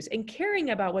shoes and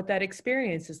caring about what that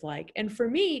experience is like. And for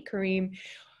me, Kareem,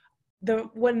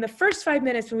 when the first 5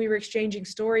 minutes when we were exchanging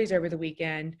stories over the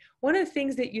weekend, one of the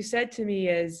things that you said to me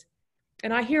is,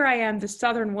 and I am the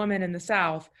Southern woman in the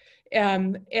South,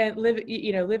 and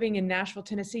living in Nashville,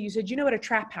 Tennessee. You said, you know what a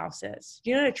trap house is? Do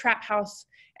you know what a trap house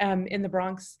in the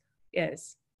Bronx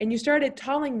is? And you started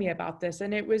telling me about this,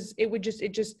 and I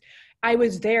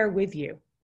was there with you.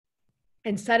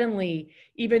 And suddenly,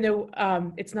 even though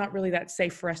it's not really that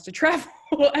safe for us to travel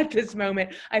at this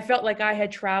moment, I felt like I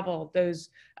had traveled those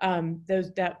I don't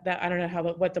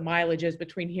know what the mileage is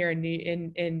between here and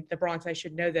in the Bronx. I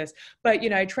should know this, but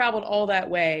I traveled all that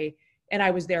way, and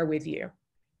I was there with you.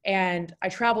 And I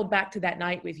traveled back to that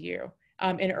night with you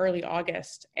in early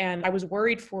August, and I was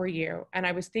worried for you, and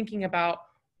I was thinking about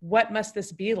what must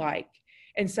this be like,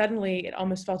 and suddenly it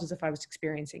almost felt as if I was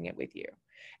experiencing it with you.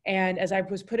 And as I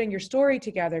was putting your story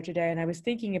together today and I was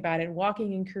thinking about it,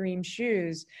 walking in Kareem's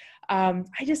shoes, I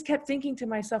just kept thinking to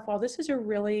myself, well, this is a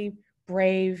really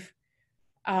brave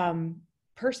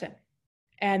person,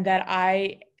 and that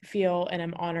I feel and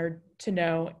am honored to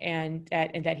know, and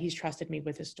that he's trusted me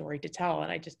with his story to tell.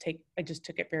 And I just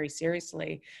took it very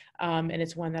seriously. And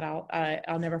it's one that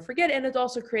I'll never forget. And it's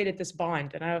also created this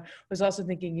bond. And I was also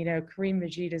thinking, Kareem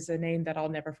Majid is a name that I'll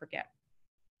never forget.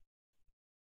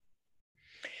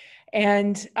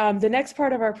 And the next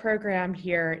part of our program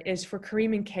here is for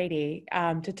Kareem and Katie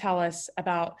to tell us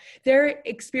about their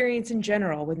experience in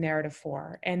general with Narrative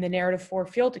 4 and the Narrative 4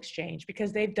 field exchange,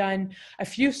 because they've done a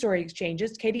few story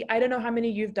exchanges. Katie, I don't know how many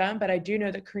you've done, but I do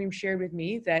know that Kareem shared with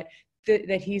me that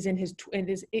he's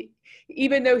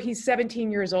even though he's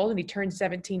 17 years old and he turned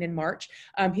 17 in March,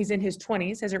 he's in his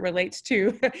 20s as it relates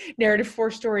to Narrative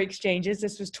 4 story exchanges.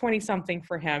 This was 20 something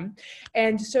for him.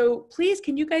 And so please,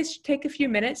 can you guys take a few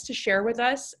minutes to share with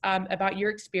us about your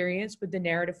experience with the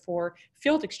Narrative 4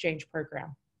 field exchange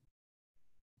program?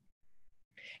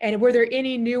 And were there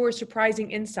any new or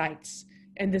surprising insights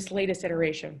in this latest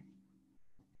iteration?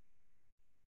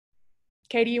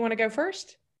 Katie, you want to go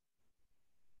first?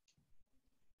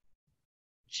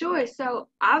 Sure. So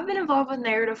I've been involved with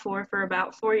Narrative 4 for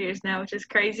about 4 years now, which is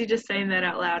crazy just saying that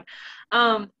out loud.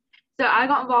 So I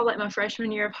got involved like my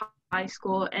freshman year of high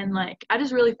school, and like I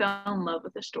just really fell in love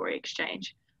with the story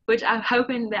exchange, which I'm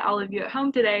hoping that all of you at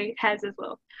home today has as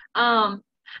well.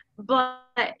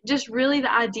 But just really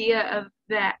the idea of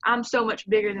that I'm so much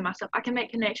bigger than myself. I can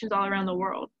make connections all around the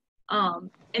world.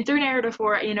 And through Narrative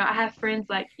 4, I have friends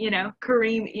like,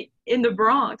 Kareem in the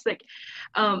Bronx. Like,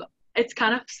 it's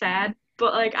kind of sad,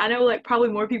 but like I know like probably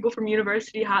more people from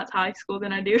University Heights High School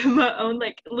than I do in my own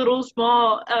like little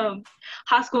small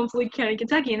high school in Floyd County,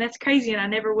 Kentucky, and that's crazy. And I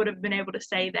never would have been able to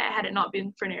say that had it not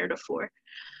been for Narrative 4.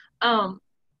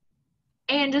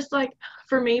 And just like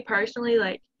for me personally,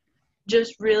 like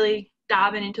just really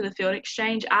diving into the field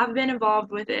exchange, I've been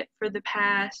involved with it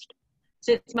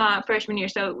since my freshman year.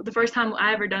 So the first time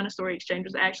I ever done a story exchange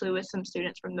was actually with some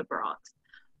students from the Bronx.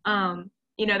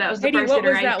 That was the first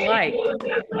iteration. What was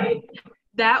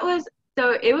that like?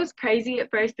 It was crazy at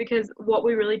first, because what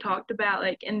we really talked about,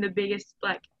 like, in the biggest,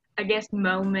 like, I guess,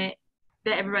 moment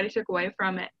that everybody took away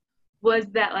from it was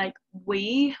that, like,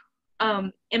 we,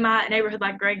 in my neighborhood,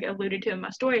 like Greg alluded to in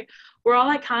my story, we're all,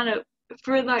 like, kind of,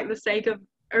 for, like, the sake of,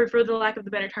 or for the lack of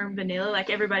the better term, vanilla, like,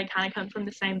 everybody kind of comes from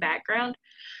the same background.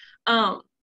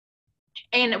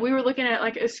 And we were looking at,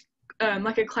 like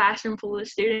a classroom full of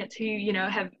students who,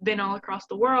 have been all across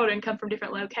the world and come from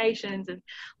different locations and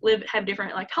have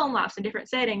different like home lives and different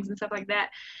settings and stuff like that.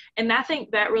 And I think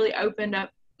that really opened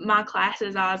up my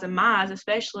class's eyes and my eyes,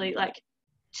 especially like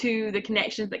to the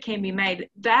connections that can be made.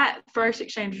 That first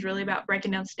exchange was really about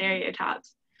breaking down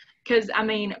stereotypes. Because,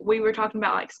 we were talking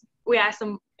about, like, we asked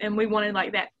them and we wanted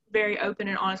like that very open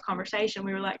and honest conversation.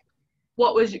 We were like,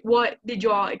 what did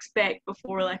you all expect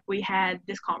before like we had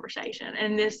this conversation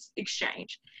and this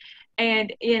exchange?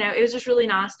 And, you know, it was just really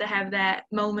nice to have that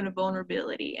moment of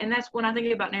vulnerability. And that's when I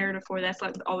think about narrative 4, that's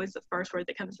like always the first word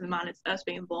that comes to mind. It's us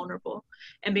being vulnerable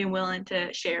and being willing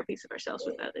to share a piece of ourselves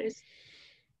with others.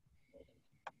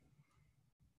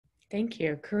 Thank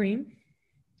you. Kareem?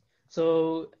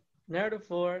 So narrative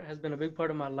 4 has been a big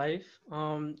part of my life.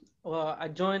 Well, I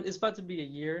joined, it's about to be a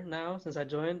year now since I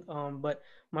joined, but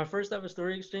my first ever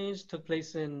story exchange took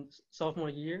place in sophomore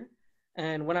year.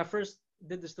 And when I first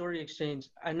did the story exchange,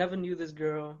 I never knew this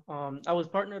girl. I was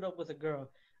partnered up with a girl.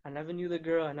 I never knew the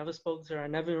girl. I never spoke to her. I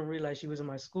never even realized she was in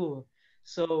my school.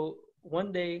 So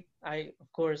one day,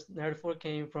 of course, narrative 4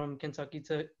 came from Kentucky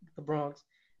to the Bronx,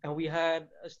 and we had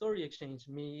a story exchange,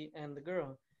 me and the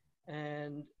girl.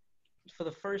 And for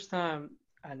the first time,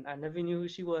 I never knew who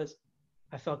she was.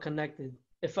 I felt connected.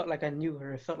 It felt like I knew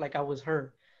her. It felt like I was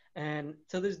her. And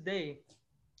to this day,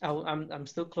 I'm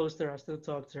still close to her. I still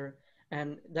talk to her.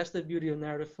 And that's the beauty of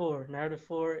narrative 4. Narrative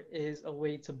 4 is a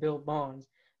way to build bonds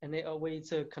and a way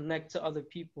to connect to other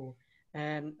people.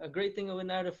 And a great thing with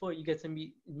narrative 4, you get to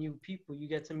meet new people. You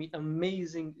get to meet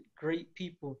amazing, great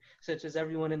people, such as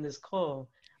everyone in this call.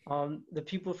 The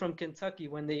people from Kentucky,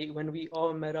 when we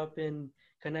all met up in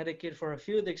Connecticut for a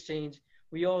field exchange,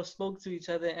 we all spoke to each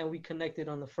other and we connected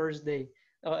on the first day.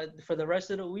 For the rest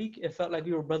of the week, it felt like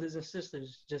we were brothers and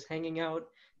sisters, just hanging out,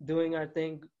 doing our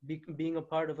thing, being a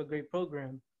part of a great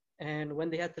program. And when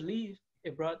they had to leave,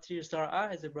 it brought tears to our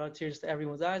eyes. It brought tears to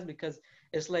everyone's eyes, because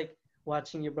it's like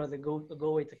watching your brother go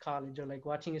away to college, or like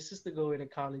watching your sister go away to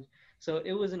college. So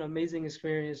it was an amazing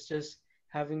experience, just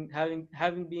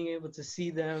being able to see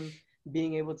them,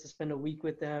 being able to spend a week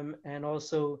with them, and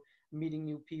also meeting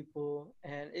new people.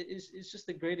 And it's just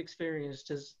a great experience.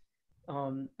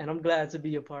 And I'm glad to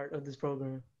be a part of this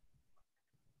program.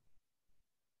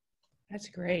 That's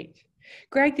great.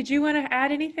 Greg, did you want to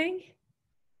add anything?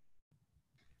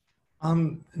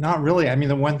 Not really. I mean,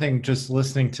 the one thing, just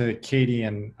listening to Katie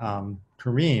and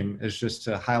Kareem, is just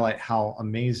to highlight how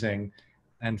amazing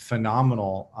and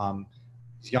phenomenal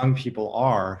young people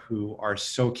are, who are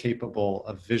so capable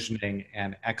of visioning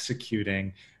and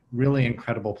executing really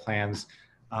incredible plans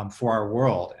for our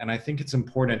world. And I think it's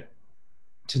important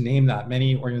to name that.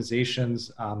 Many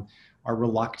organizations are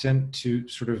reluctant to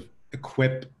sort of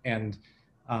equip and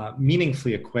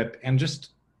meaningfully equip and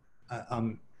just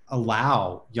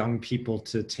allow young people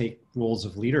to take roles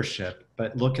of leadership.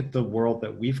 But look at the world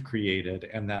that we've created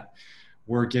and that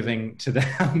we're giving to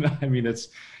them. I mean, it's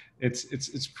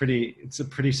a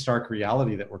pretty stark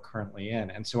reality that we're currently in.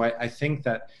 And so I think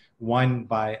that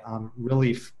by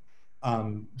really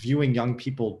viewing young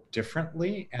people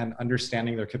differently and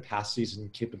understanding their capacities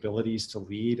and capabilities to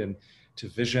lead and to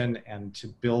vision and to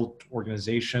build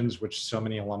organizations, which so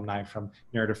many alumni from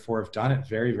Narrative 4 have done at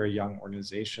very, very young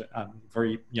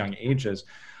very young ages.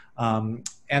 And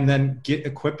then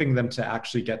equipping them to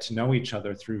actually get to know each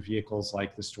other through vehicles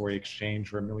like the Story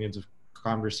Exchange or Millions of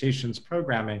Conversations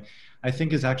programming, I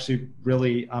think is actually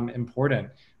really important.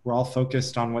 We're all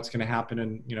focused on what's going to happen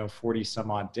in 40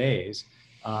 some odd days,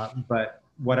 but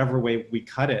whatever way we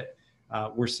cut it,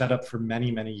 we're set up for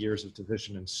many, many years of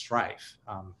division and strife,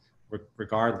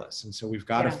 regardless. And so we've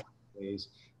got to find ways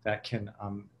that can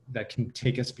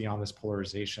take us beyond this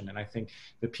polarization. And I think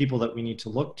the people that we need to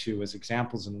look to as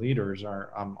examples and leaders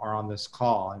are on this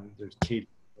call. And there's Katie.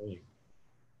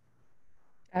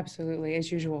 Absolutely,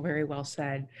 as usual, very well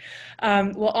said.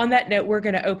 Well, on that note, we're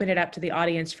going to open it up to the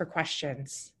audience for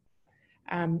questions.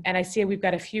 And I see we've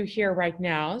got a few here right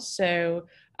now. So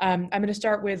I'm going to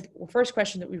start with the first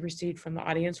question that we received from the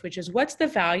audience, which is, what's the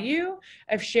value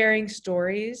of sharing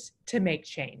stories to make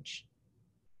change?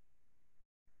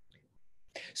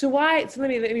 So let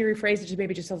me rephrase it to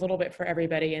maybe just a little bit for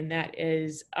everybody, and that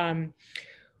is,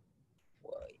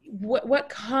 what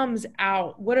comes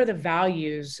out, what are the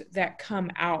values that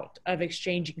come out of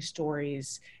exchanging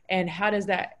stories, and how does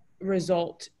that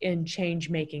result in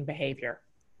change-making behavior?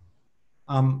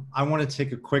 I want to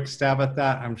take a quick stab at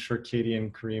that. I'm sure Katie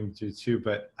and Kareem do too,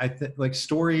 but I think like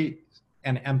story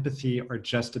and empathy are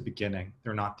just a beginning.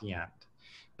 They're not the end.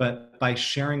 But by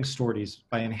sharing stories,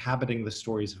 by inhabiting the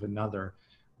stories of another,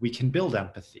 we can build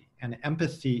empathy. And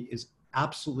empathy is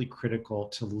absolutely critical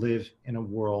to live in a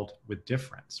world with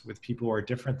difference, with people who are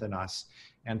different than us,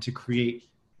 and to create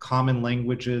common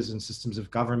languages and systems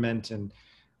of government and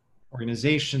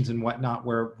organizations and whatnot,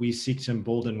 where we seek to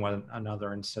embolden one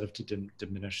another instead of to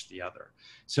diminish the other.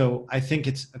 So I think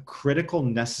it's a critical,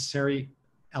 necessary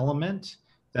element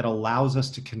that allows us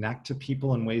to connect to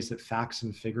people in ways that facts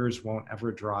and figures won't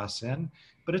ever draw us in,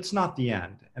 but it's not the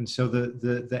end. And so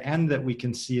the end that we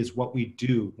can see is what we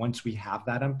do once we have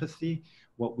that empathy,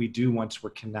 what we do once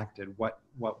we're connected,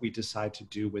 what we decide to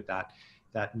do with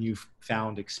that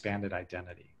newfound expanded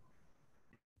identity.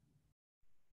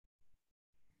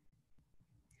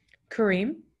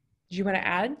 Kareem, do you want to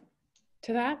add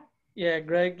to that? Yeah,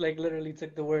 Greg like literally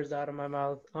took the words out of my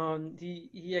mouth.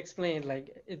 He explained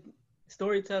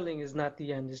storytelling is not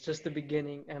the end; it's just the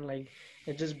beginning, and like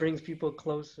it just brings people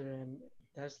closer, and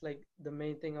that's like the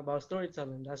main thing about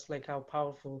storytelling. That's like how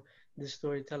powerful this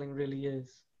storytelling really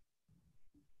is.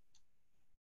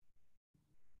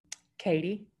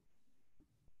 Katie?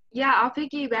 Yeah, I'll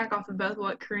piggyback off of both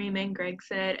what Kareem and Greg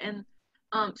said. And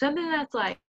something that's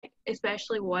like,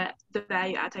 especially what the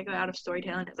value I take out of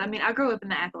storytelling is, I mean, I grew up in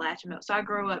the Appalachian Belt, so I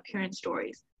grew up hearing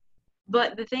stories.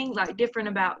 But the thing like different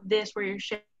about this, where you're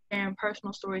sharing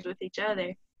personal stories with each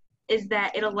other, is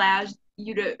that it allows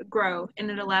you to grow,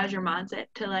 and it allows your mindset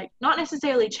to like not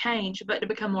necessarily change, but to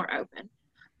become more open.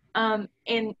 And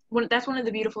that's one of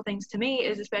the beautiful things to me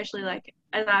is, especially like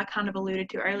as I kind of alluded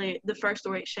to earlier, the first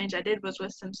story exchange I did was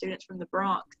with some students from the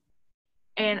Bronx,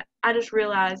 and I just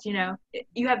realized, you know,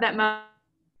 you have that moment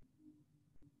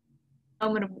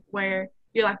of where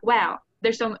you're like, wow,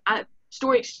 there's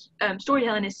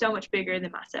storytelling is so much bigger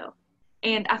than myself,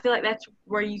 and I feel like that's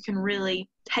where you can really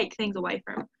take things away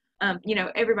from. You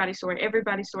know, everybody's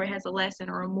story has a lesson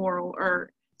or a moral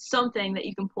or something that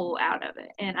you can pull out of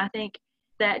it, and I think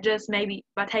that just maybe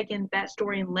by taking that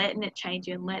story and letting it change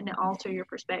you and letting it alter your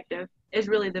perspective is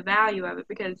really the value of it,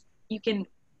 because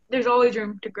there's always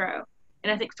room to grow.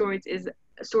 And I think stories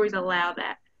allow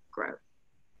that growth.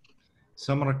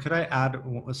 Samar, could I add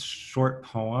a short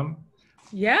poem?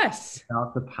 Yes.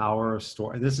 About the power of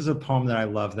story. This is a poem that I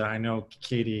love that I know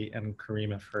Katie and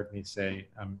Kareem have heard me say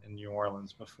in New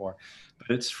Orleans before,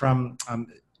 but it's from,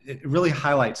 it really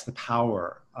highlights the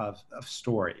power of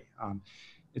story.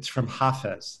 It's from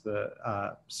Hafez,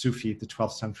 the Sufi, the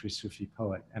 12th century Sufi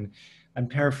poet. And I'm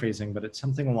paraphrasing, but it's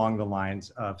something along the lines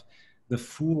of, the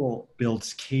fool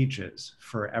builds cages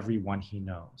for everyone he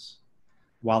knows,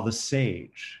 while the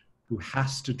sage, who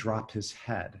has to drop his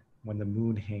head when the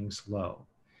moon hangs low,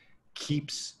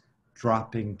 keeps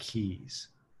dropping keys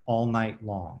all night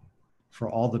long for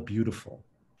all the beautiful,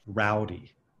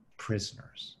 rowdy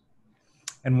prisoners.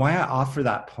 And why I offer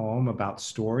that poem about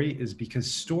story is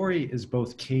because story is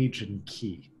both cage and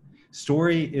key.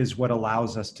 Story is what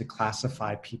allows us to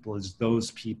classify people, as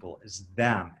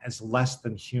them, as less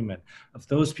than human. If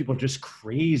those people are just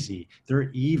crazy,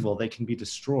 they're evil, they can be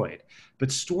destroyed.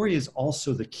 But story is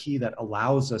also the key that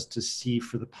allows us to see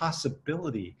for the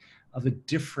possibility of a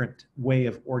different way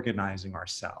of organizing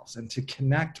ourselves, and to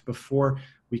connect before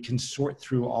we can sort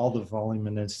through all the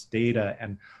voluminous data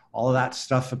and all of that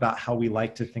stuff about how we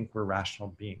like to think we're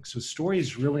rational beings. So story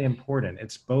is really important.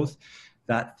 It's both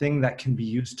that thing that can be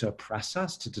used to oppress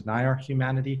us, to deny our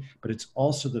humanity, but it's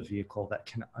also the vehicle that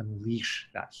can unleash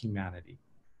that humanity.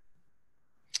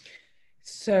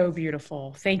 So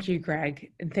beautiful. Thank you,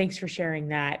 Greg. And thanks for sharing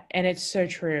that. And it's so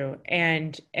true.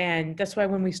 And that's why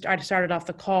when I started off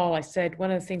the call, I said,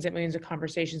 one of the things that Millions of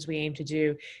Conversations we aim to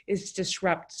do is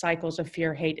disrupt cycles of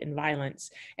fear, hate, and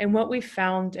violence. And what we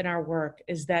found in our work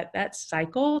is that that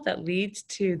cycle that leads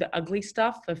to the ugly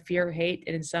stuff of fear, hate,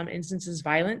 and in some instances,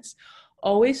 violence,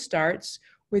 always starts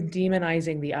with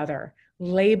demonizing the other,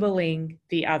 labeling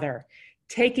the other,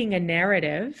 taking a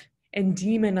narrative and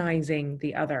demonizing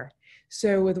the other.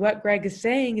 So with what Greg is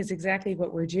saying is exactly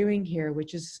what we're doing here,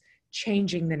 which is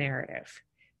changing the narrative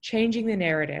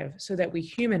so that we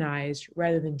humanize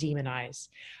rather than demonize.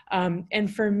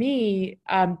 And for me,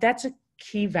 that's a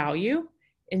key value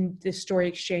in the story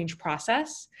exchange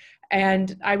process.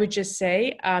 And I would just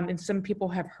say, and some people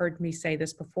have heard me say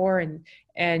this before,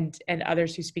 and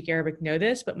others who speak Arabic know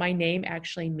this, but my name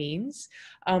actually means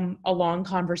a long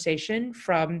conversation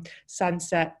from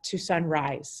sunset to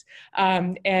sunrise.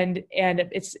 And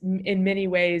it's in many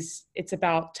ways, it's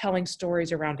about telling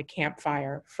stories around a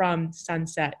campfire from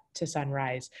sunset to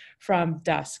sunrise, from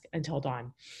dusk until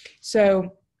dawn.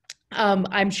 So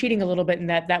I'm cheating a little bit in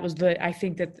that was I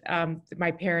think that my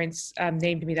parents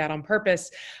named me that on purpose.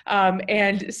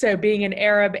 And so being an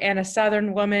Arab and a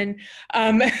Southern woman,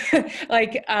 I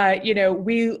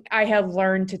have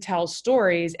learned to tell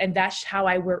stories, and that's how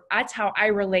I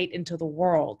relate into the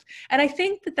world. And I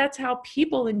think that that's how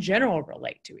people in general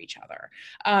relate to each other.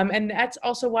 And that's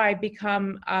also why I've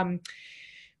become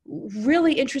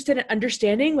really interested in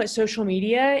understanding what social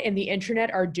media and the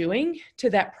internet are doing to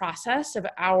that process of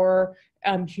our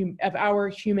of our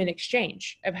human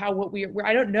exchange, of how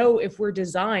I don't know if we're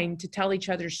designed to tell each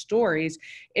other's stories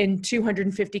in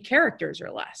 250 characters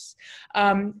or less.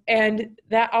 And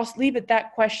that I'll leave it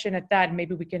that question at that. And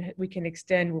maybe we can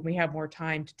extend when we have more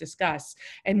time to discuss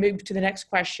and move to the next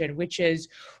question, which is,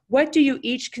 what do you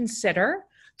each consider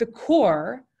the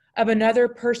core of another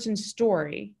person's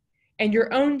story and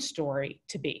your own story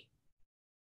to be?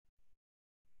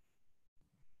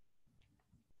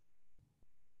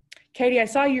 Katie, I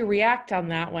saw you react on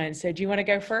that one. So do you want to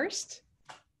go first?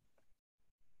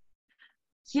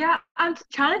 Yeah, I'm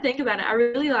trying to think about it. I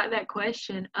really like that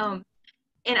question. And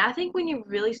I think when you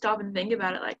really stop and think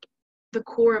about it, like the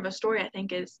core of a story, I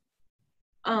think is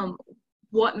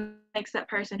what makes that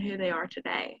person who they are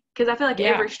today. Because I feel like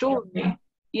every story,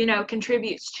 you know,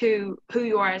 contributes to who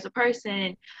you are as a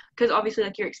person. Because obviously,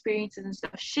 like your experiences and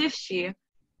stuff shifts you.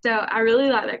 So I really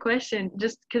like that question,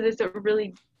 just because it's a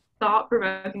really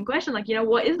thought-provoking question. Like, you know,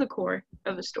 what is the core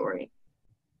of a story?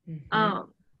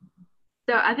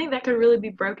 So I think that could really be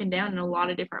broken down in a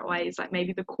lot of different ways. Like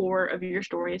maybe the core of your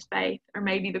story is faith, or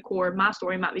maybe the core of my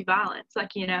story might be violence.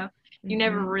 Like, you know, you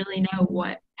never really know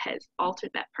what has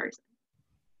altered that person.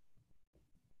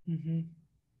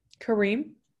 Kareem?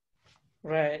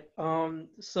 Right.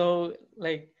 So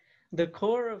like the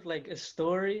core of like a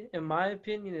story, in my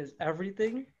opinion, is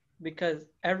everything, because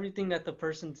everything that the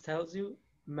person tells you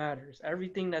matters.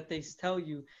 Everything that they tell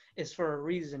you is for a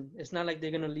reason. It's not like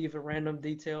they're gonna leave a random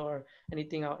detail or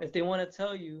anything out. If they want to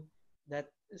tell you that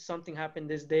something happened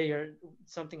this day or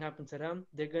something happened to them,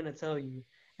 they're gonna tell you.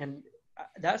 And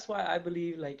that's why I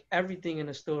believe like everything in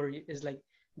a story is like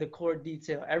the core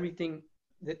detail. Everything,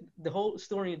 the whole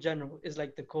story in general is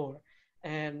like the core.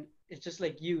 And it's just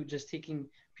like you just taking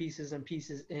pieces and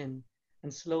pieces in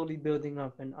and slowly building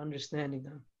up and understanding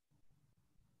them.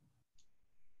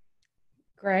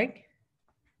 Greg?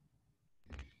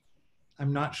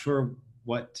 I'm not sure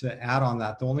what to add on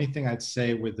that. The only thing I'd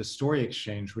say with the story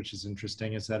exchange, which is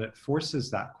interesting, is that it forces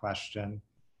that question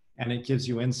and it gives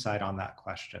you insight on that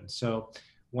question. So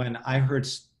when I heard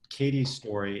Katie's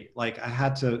story, like I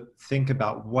had to think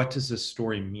about, what does this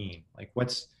story mean? Like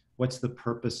what's the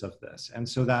purpose of this? And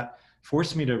so that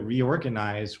forced me to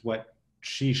reorganize what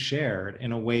she shared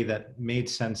in a way that made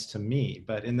sense to me.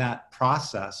 But in that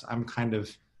process, I'm kind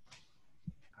of,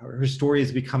 her story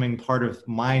is becoming part of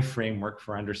my framework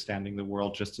for understanding the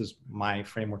world, just as my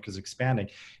framework is expanding.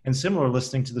 And similar,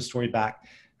 listening to the story back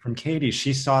from Katie,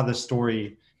 she saw the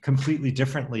story completely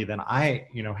differently than I,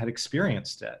 had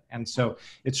experienced it. And so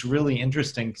it's really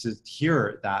interesting to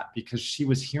hear that, because she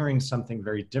was hearing something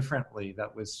very differently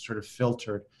that was sort of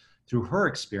filtered through her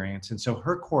experience. And so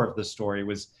her core of the story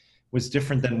was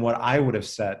different than what I would have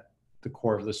said the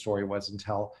core of the story was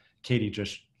until Katie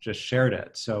just shared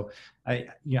it. So I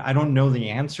don't know the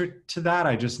answer to that.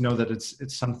 I just know that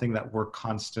it's something that we're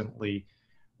constantly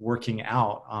working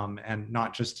out, and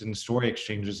not just in story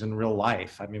exchanges, in real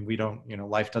life. I mean, we don't,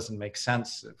 life doesn't make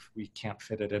sense if we can't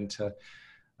fit it into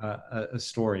a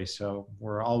story. So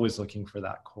we're always looking for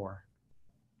that core.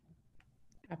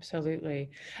 Absolutely.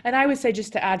 And I would say,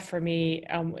 just to add for me,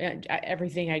 I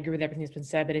agree with everything that's been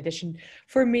said, but in addition,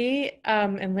 for me,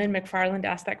 and Lynn McFarland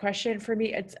asked that question, for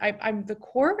me, I'm the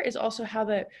core is also how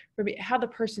the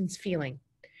person's feeling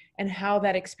and how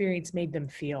that experience made them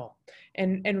feel,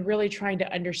 and really trying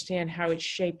to understand how it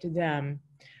shaped them,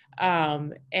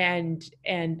 and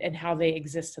how they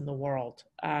exist in the world.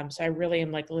 So I really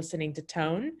am like listening to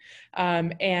tone,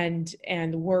 and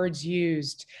words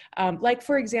used. Like,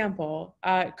 for example,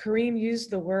 Kareem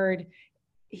used the word,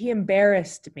 he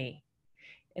embarrassed me.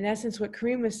 In essence, what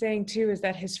Kareem was saying too is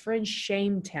that his friend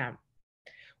shamed him.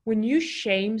 When you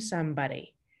shame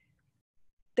somebody,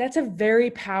 that's a very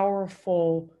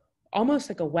powerful, almost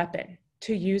like a weapon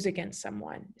to use against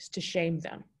someone, is to shame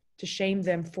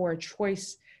them for a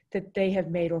choice that they have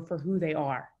made or for who they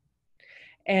are.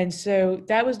 And so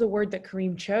that was the word that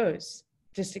Kareem chose.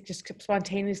 It just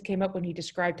spontaneously came up when he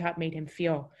described how it made him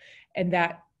feel. And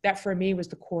that for me was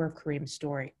the core of Kareem's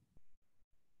story.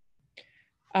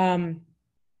 And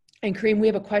Kareem, we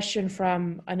have a question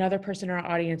from another person in our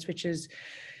audience, which is,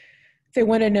 they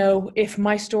want to know if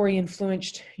my story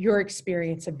influenced your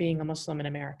experience of being a Muslim in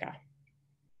America.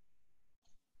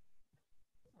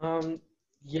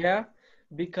 Yeah,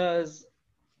 because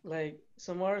like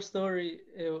Samar's story,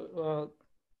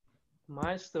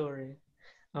 my story,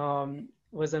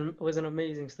 was an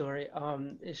amazing story.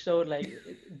 It showed like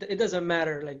it doesn't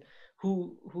matter like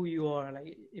who you are.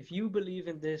 Like if you believe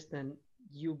in this, then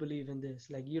you believe in this.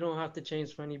 Like, you don't have to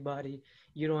change for anybody.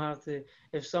 You don't have to,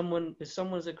 if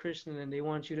someone's a Christian and they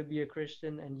want you to be a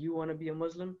Christian and you want to be a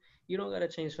Muslim, you don't got to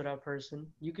change for that person.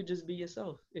 You could just be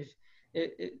yourself.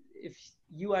 If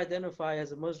you identify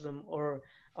as a Muslim, or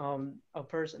a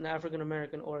person, an African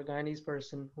American or a Guyanese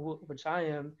person, which I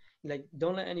am, like,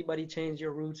 don't let anybody change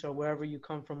your roots or wherever you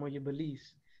come from or your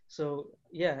beliefs. So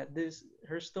yeah,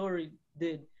 her story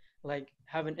did like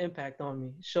have an impact on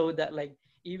me. Showed that, like,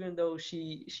 even though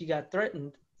she got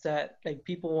threatened, that like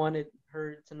people wanted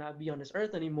her to not be on this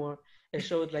earth anymore, it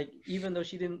showed like even though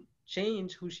she didn't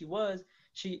change who she was,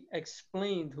 she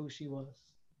explained who she was.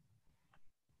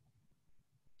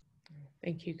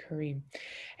 Thank you, Kareem.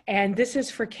 And this is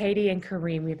for Katie and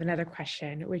Kareem. We have another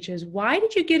question, which is, why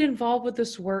did you get involved with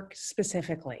this work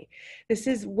specifically? This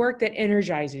is work that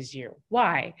energizes you.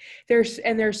 Why? There's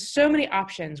so many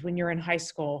options when you're in high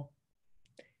school.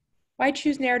 Why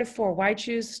choose Narrative 4? Why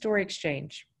choose Story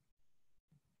Exchange?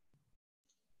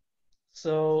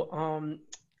 So,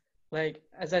 like,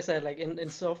 as I said, like in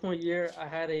sophomore year, I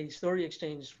had a story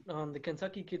exchange. The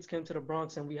Kentucky kids came to the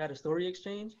Bronx and we had a story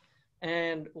exchange.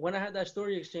 And when I had that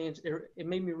story exchange, it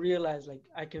made me realize, like,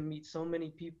 I can meet so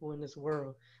many people in this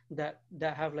world that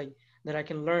have, like, that I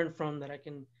can learn from, that I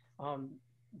can,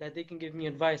 that they can give me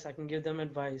advice, I can give them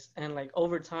advice. And like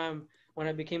over time, when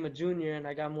I became a junior and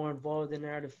I got more involved in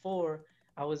Narrative 4,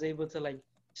 I was able to like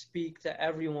speak to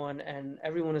everyone, and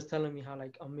everyone is telling me how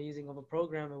like amazing of a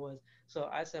program it was. So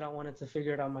I said I wanted to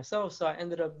figure it out myself. So I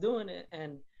ended up doing it,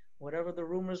 and whatever the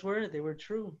rumors were, they were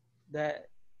true. That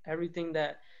everything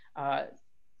that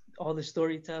all the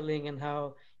storytelling and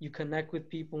how you connect with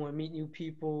people and meet new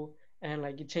people, and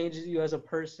like it changes you as a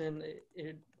person.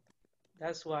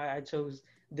 That's why I chose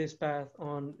this path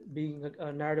on being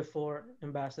a Narrative 4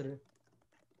 ambassador.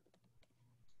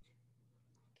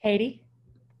 Katie?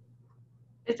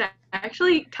 It's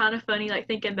actually kind of funny, like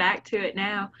thinking back to it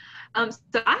now.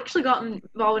 So I actually got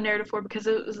involved in Narrative 4 because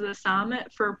it was an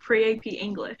assignment for pre-AP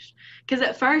English. Because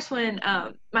at first when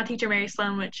my teacher, Mary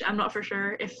Sloan, which I'm not for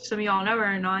sure if some of y'all know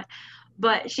her or not,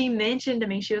 but she mentioned to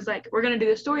me, she was like, we're going to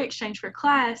do a story exchange for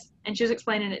class. And she was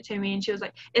explaining it to me, and she was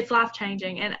like, it's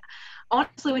life-changing. And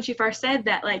honestly, when she first said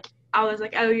that, like, I was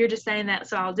like, oh, you're just saying that,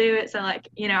 so I'll do it. So, like,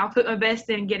 you know, I'll put my best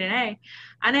in and get an A.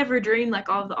 I never dreamed, like,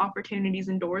 all the opportunities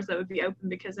and doors that would be open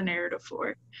because of Narrative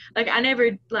 4. Like, I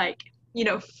never, like, you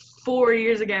know, 4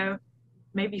 years ago,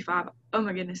 maybe 5, oh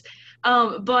my goodness.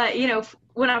 But, you know,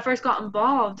 when I first got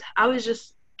involved, I was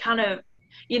just kind of,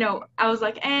 you know, I was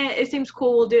like, it seems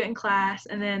cool, we'll do it in class,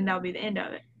 and then that'll be the end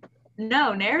of it.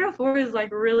 No, Narrative 4 is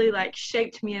like really like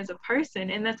shaped me as a person,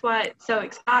 and that's why it's so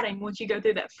exciting once you go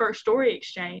through that first story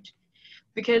exchange,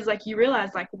 because like you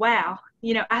realize like, wow,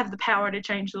 you know, I have the power to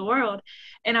change the world.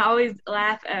 And I always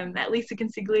laugh at Lisa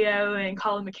Consiglio and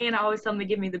Colin McCann. I always tell them to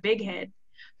give me the big head,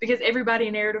 because everybody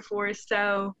in Narrative 4 is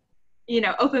so, you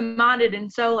know, open-minded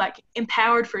and so like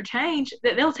empowered for change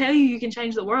that they'll tell you can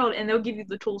change the world, and they'll give you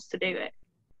the tools to do it.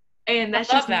 And that's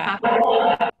just that. my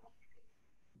favorite.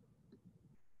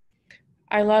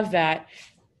 I love that.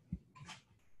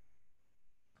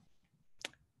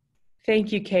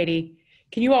 Thank you, Katie.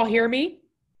 Can you all hear me?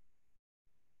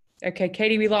 Okay,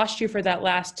 Katie, we lost you for that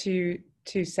last two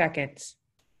seconds.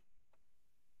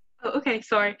 Oh, okay,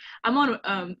 sorry. I'm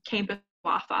on campus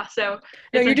Wi-Fi, so.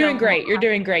 No, you're doing great. You're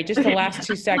doing great. Just the last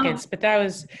 2 seconds, but that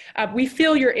was, we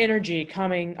feel your energy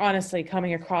coming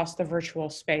across the virtual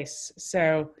space.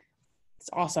 So it's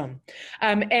awesome.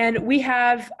 And we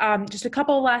have just a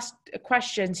couple last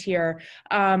questions here.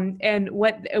 And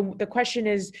what the question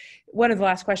is, one of the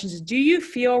last questions is, do you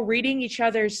feel reading each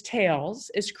other's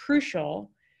tales is crucial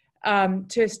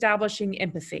to establishing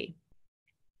empathy?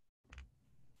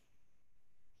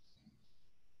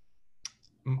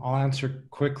 I'll answer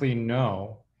quickly,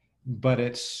 no, but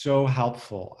it's so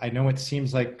helpful. I know it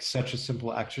seems like such a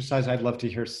simple exercise. I'd love to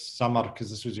hear Samar,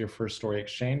 because this was your first story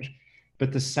exchange.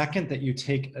 But the second that you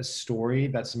take a story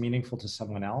that's meaningful to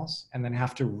someone else and then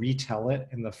have to retell it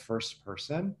in the first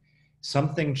person,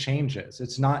 something changes.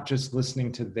 It's not just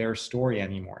listening to their story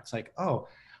anymore. It's like, oh,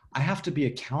 I have to be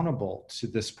accountable to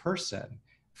this person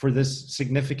for this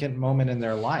significant moment in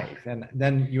their life. And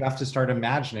then you have to start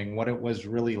imagining what it was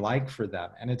really like for them.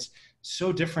 And it's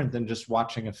so different than just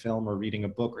watching a film or reading a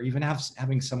book, or even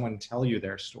having someone tell you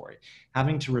their story.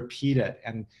 Having to repeat it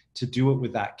and to do it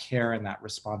with that care and that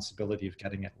responsibility of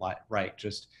getting it right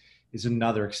just is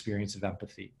another experience of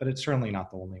empathy, but it's certainly not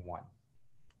the only one.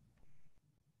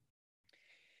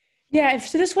 Yeah,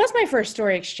 so this was my first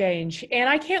story exchange, and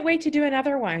I can't wait to do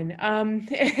another one.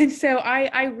 And so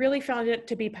I really found it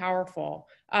to be powerful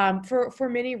for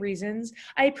many reasons.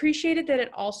 I appreciated that it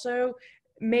also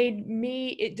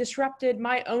it disrupted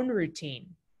my own routine,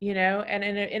 you know, and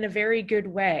in a very good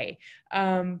way.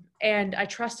 And I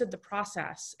trusted the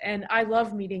process, and I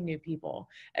love meeting new people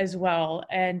as well.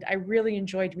 And I really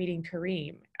enjoyed meeting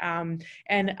Kareem.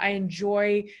 And I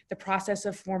enjoy the process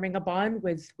of forming a bond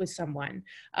with someone,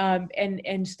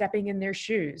 and stepping in their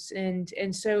shoes.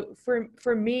 And so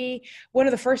for me, one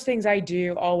of the first things I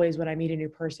do always when I meet a new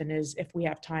person is, if we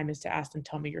have time, is to ask them,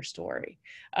 tell me your story.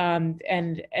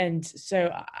 And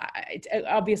so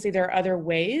obviously there are other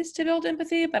ways to build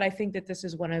empathy, but I think that this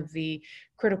is one of the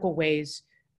critical ways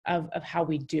of how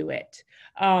we do it.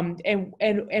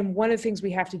 And one of the things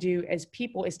we have to do as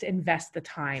people is to invest the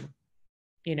time.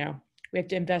 You know, we have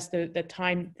to invest the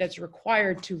time that's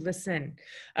required to listen.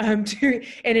 And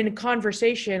in a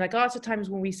conversation, like lots of times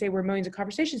when we say we're millions of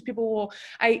conversations,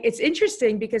 it's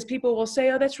interesting because people will say,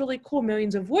 oh, that's really cool,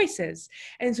 millions of voices.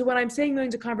 And so when I'm saying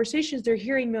millions of conversations, they're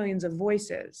hearing millions of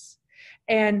voices.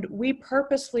 And we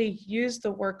purposely use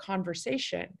the word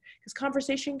conversation because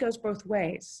conversation goes both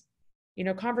ways. You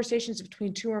know, conversations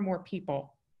between two or more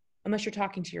people, unless you're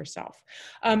talking to yourself.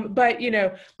 But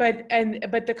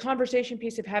the conversation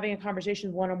piece of having a conversation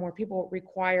with one or more people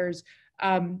requires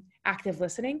active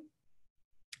listening.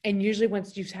 And usually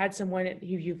once you've had someone who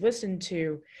you've listened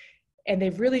to and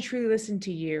they've really truly listened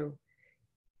to you,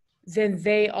 then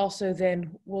they also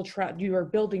then will trust, you are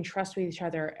building trust with each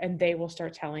other, and they will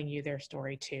start telling you their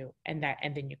story too. And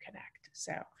then you connect.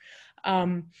 So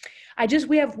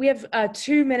we have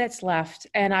 2 minutes left,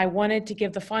 and I wanted to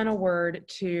give the final word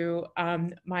to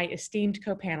my esteemed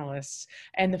co-panelists.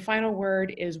 And the final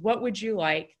word is, what would you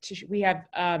like to, we have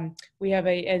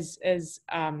as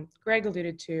Greg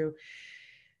alluded to,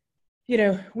 you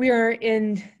know, we are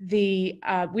in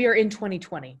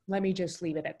 2020. Let me just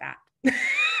leave it at that.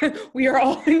 we are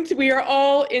all in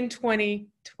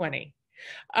 2020.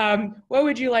 What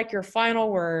would you like your final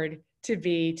word to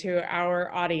be to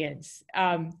our audience?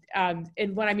 And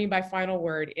what I mean by final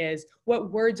word is, what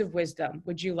words of wisdom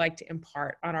would you like to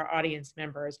impart on our audience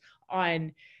members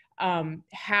on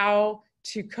how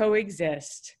to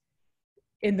coexist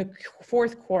in the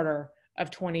fourth quarter of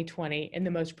 2020 in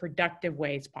the most productive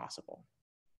ways possible?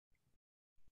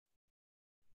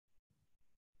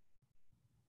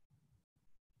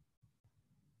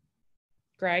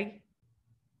 Greg?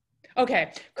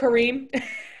 Okay, Kareem.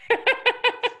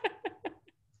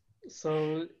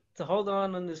 So to hold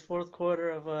on this fourth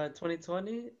quarter of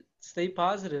 2020, stay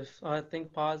positive,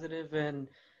 think positive, and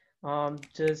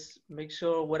just make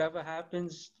sure whatever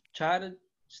happens, try to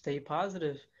stay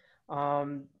positive.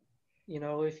 You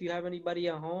know, if you have anybody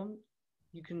at home,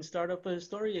 you can start up a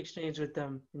story exchange with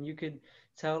them, and you could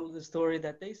tell the story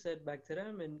that they said back to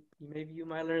them, and maybe you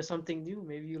might learn something new.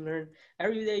 Maybe you learn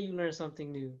every day, you learn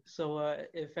something new. So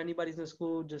if anybody's in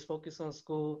school, just focus on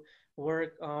school,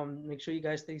 work, make sure you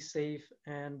guys stay safe,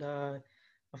 and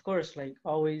of course, like,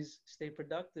 always stay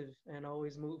productive and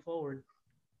always move forward.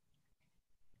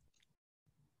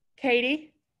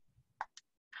 Katie?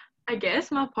 I guess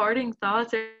my parting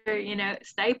thoughts are, you know,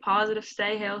 stay positive,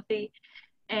 stay healthy,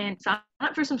 and sign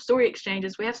up for some story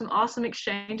exchanges. We have some awesome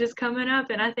exchanges coming up,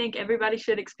 and I think everybody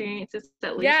should experience this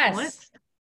at least once.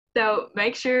 So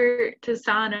make sure to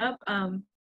sign up.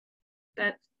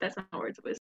 That's my words of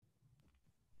wisdom.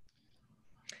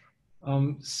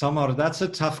 Samar, that's a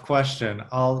tough question.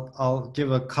 I'll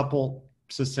give a couple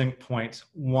succinct points.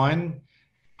 One,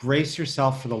 brace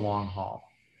yourself for the long haul.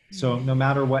 So no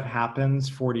matter what happens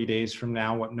 40 days from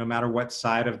now, no matter what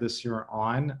side of this you're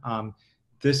on,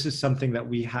 this is something that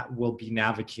we will be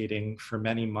navigating for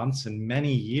many months and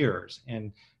many years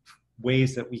in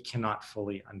ways that we cannot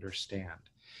fully understand.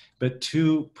 But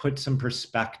two, put some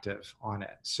perspective on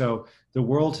it. So the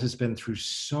world has been through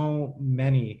so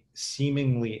many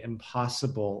seemingly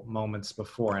impossible moments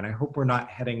before, and I hope we're not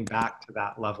heading back to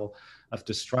that level of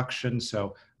destruction.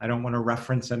 So I don't want to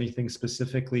reference anything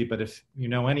specifically, but if you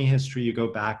know any history, you go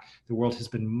back, the world has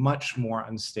been much more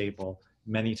unstable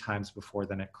many times before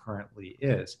than it currently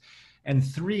is. And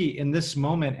three, in this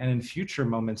moment and in future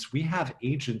moments, we have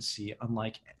agency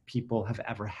unlike people have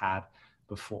ever had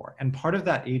before. And part of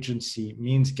that agency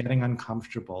means getting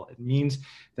uncomfortable. It means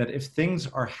that if things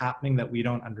are happening that we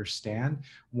don't understand,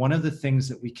 one of the things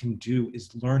that we can do is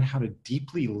learn how to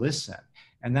deeply listen.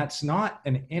 And that's not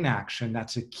an inaction,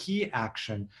 that's a key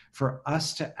action for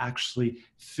us to actually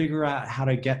figure out how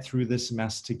to get through this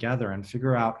mess together and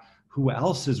figure out who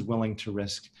else is willing to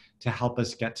risk to help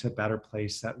us get to a better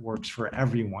place that works for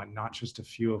everyone, not just a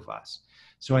few of us.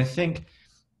 So I think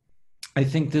I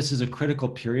think this is a critical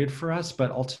period for us,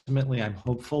 but ultimately I'm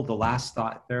hopeful. The last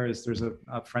thought there is there's a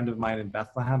friend of mine in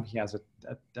Bethlehem. He has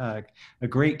a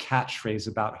great catchphrase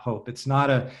about hope. It's not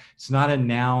a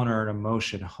noun or an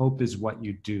emotion. Hope is what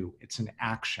you do. It's an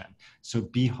action. So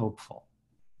be hopeful.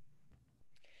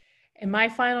 And my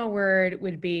final word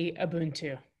would be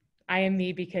Ubuntu. I am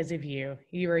me because of you.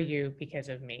 You are you because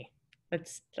of me.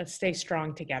 Let's stay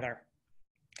strong together.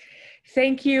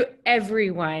 Thank you,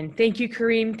 everyone. Thank you,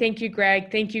 Kareem. Thank you,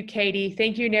 Greg. Thank you, Katie.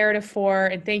 Thank you, Narrative 4.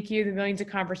 And thank you, the Millions of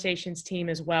Conversations team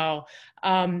as well.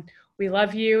 We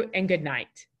love you and good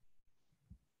night.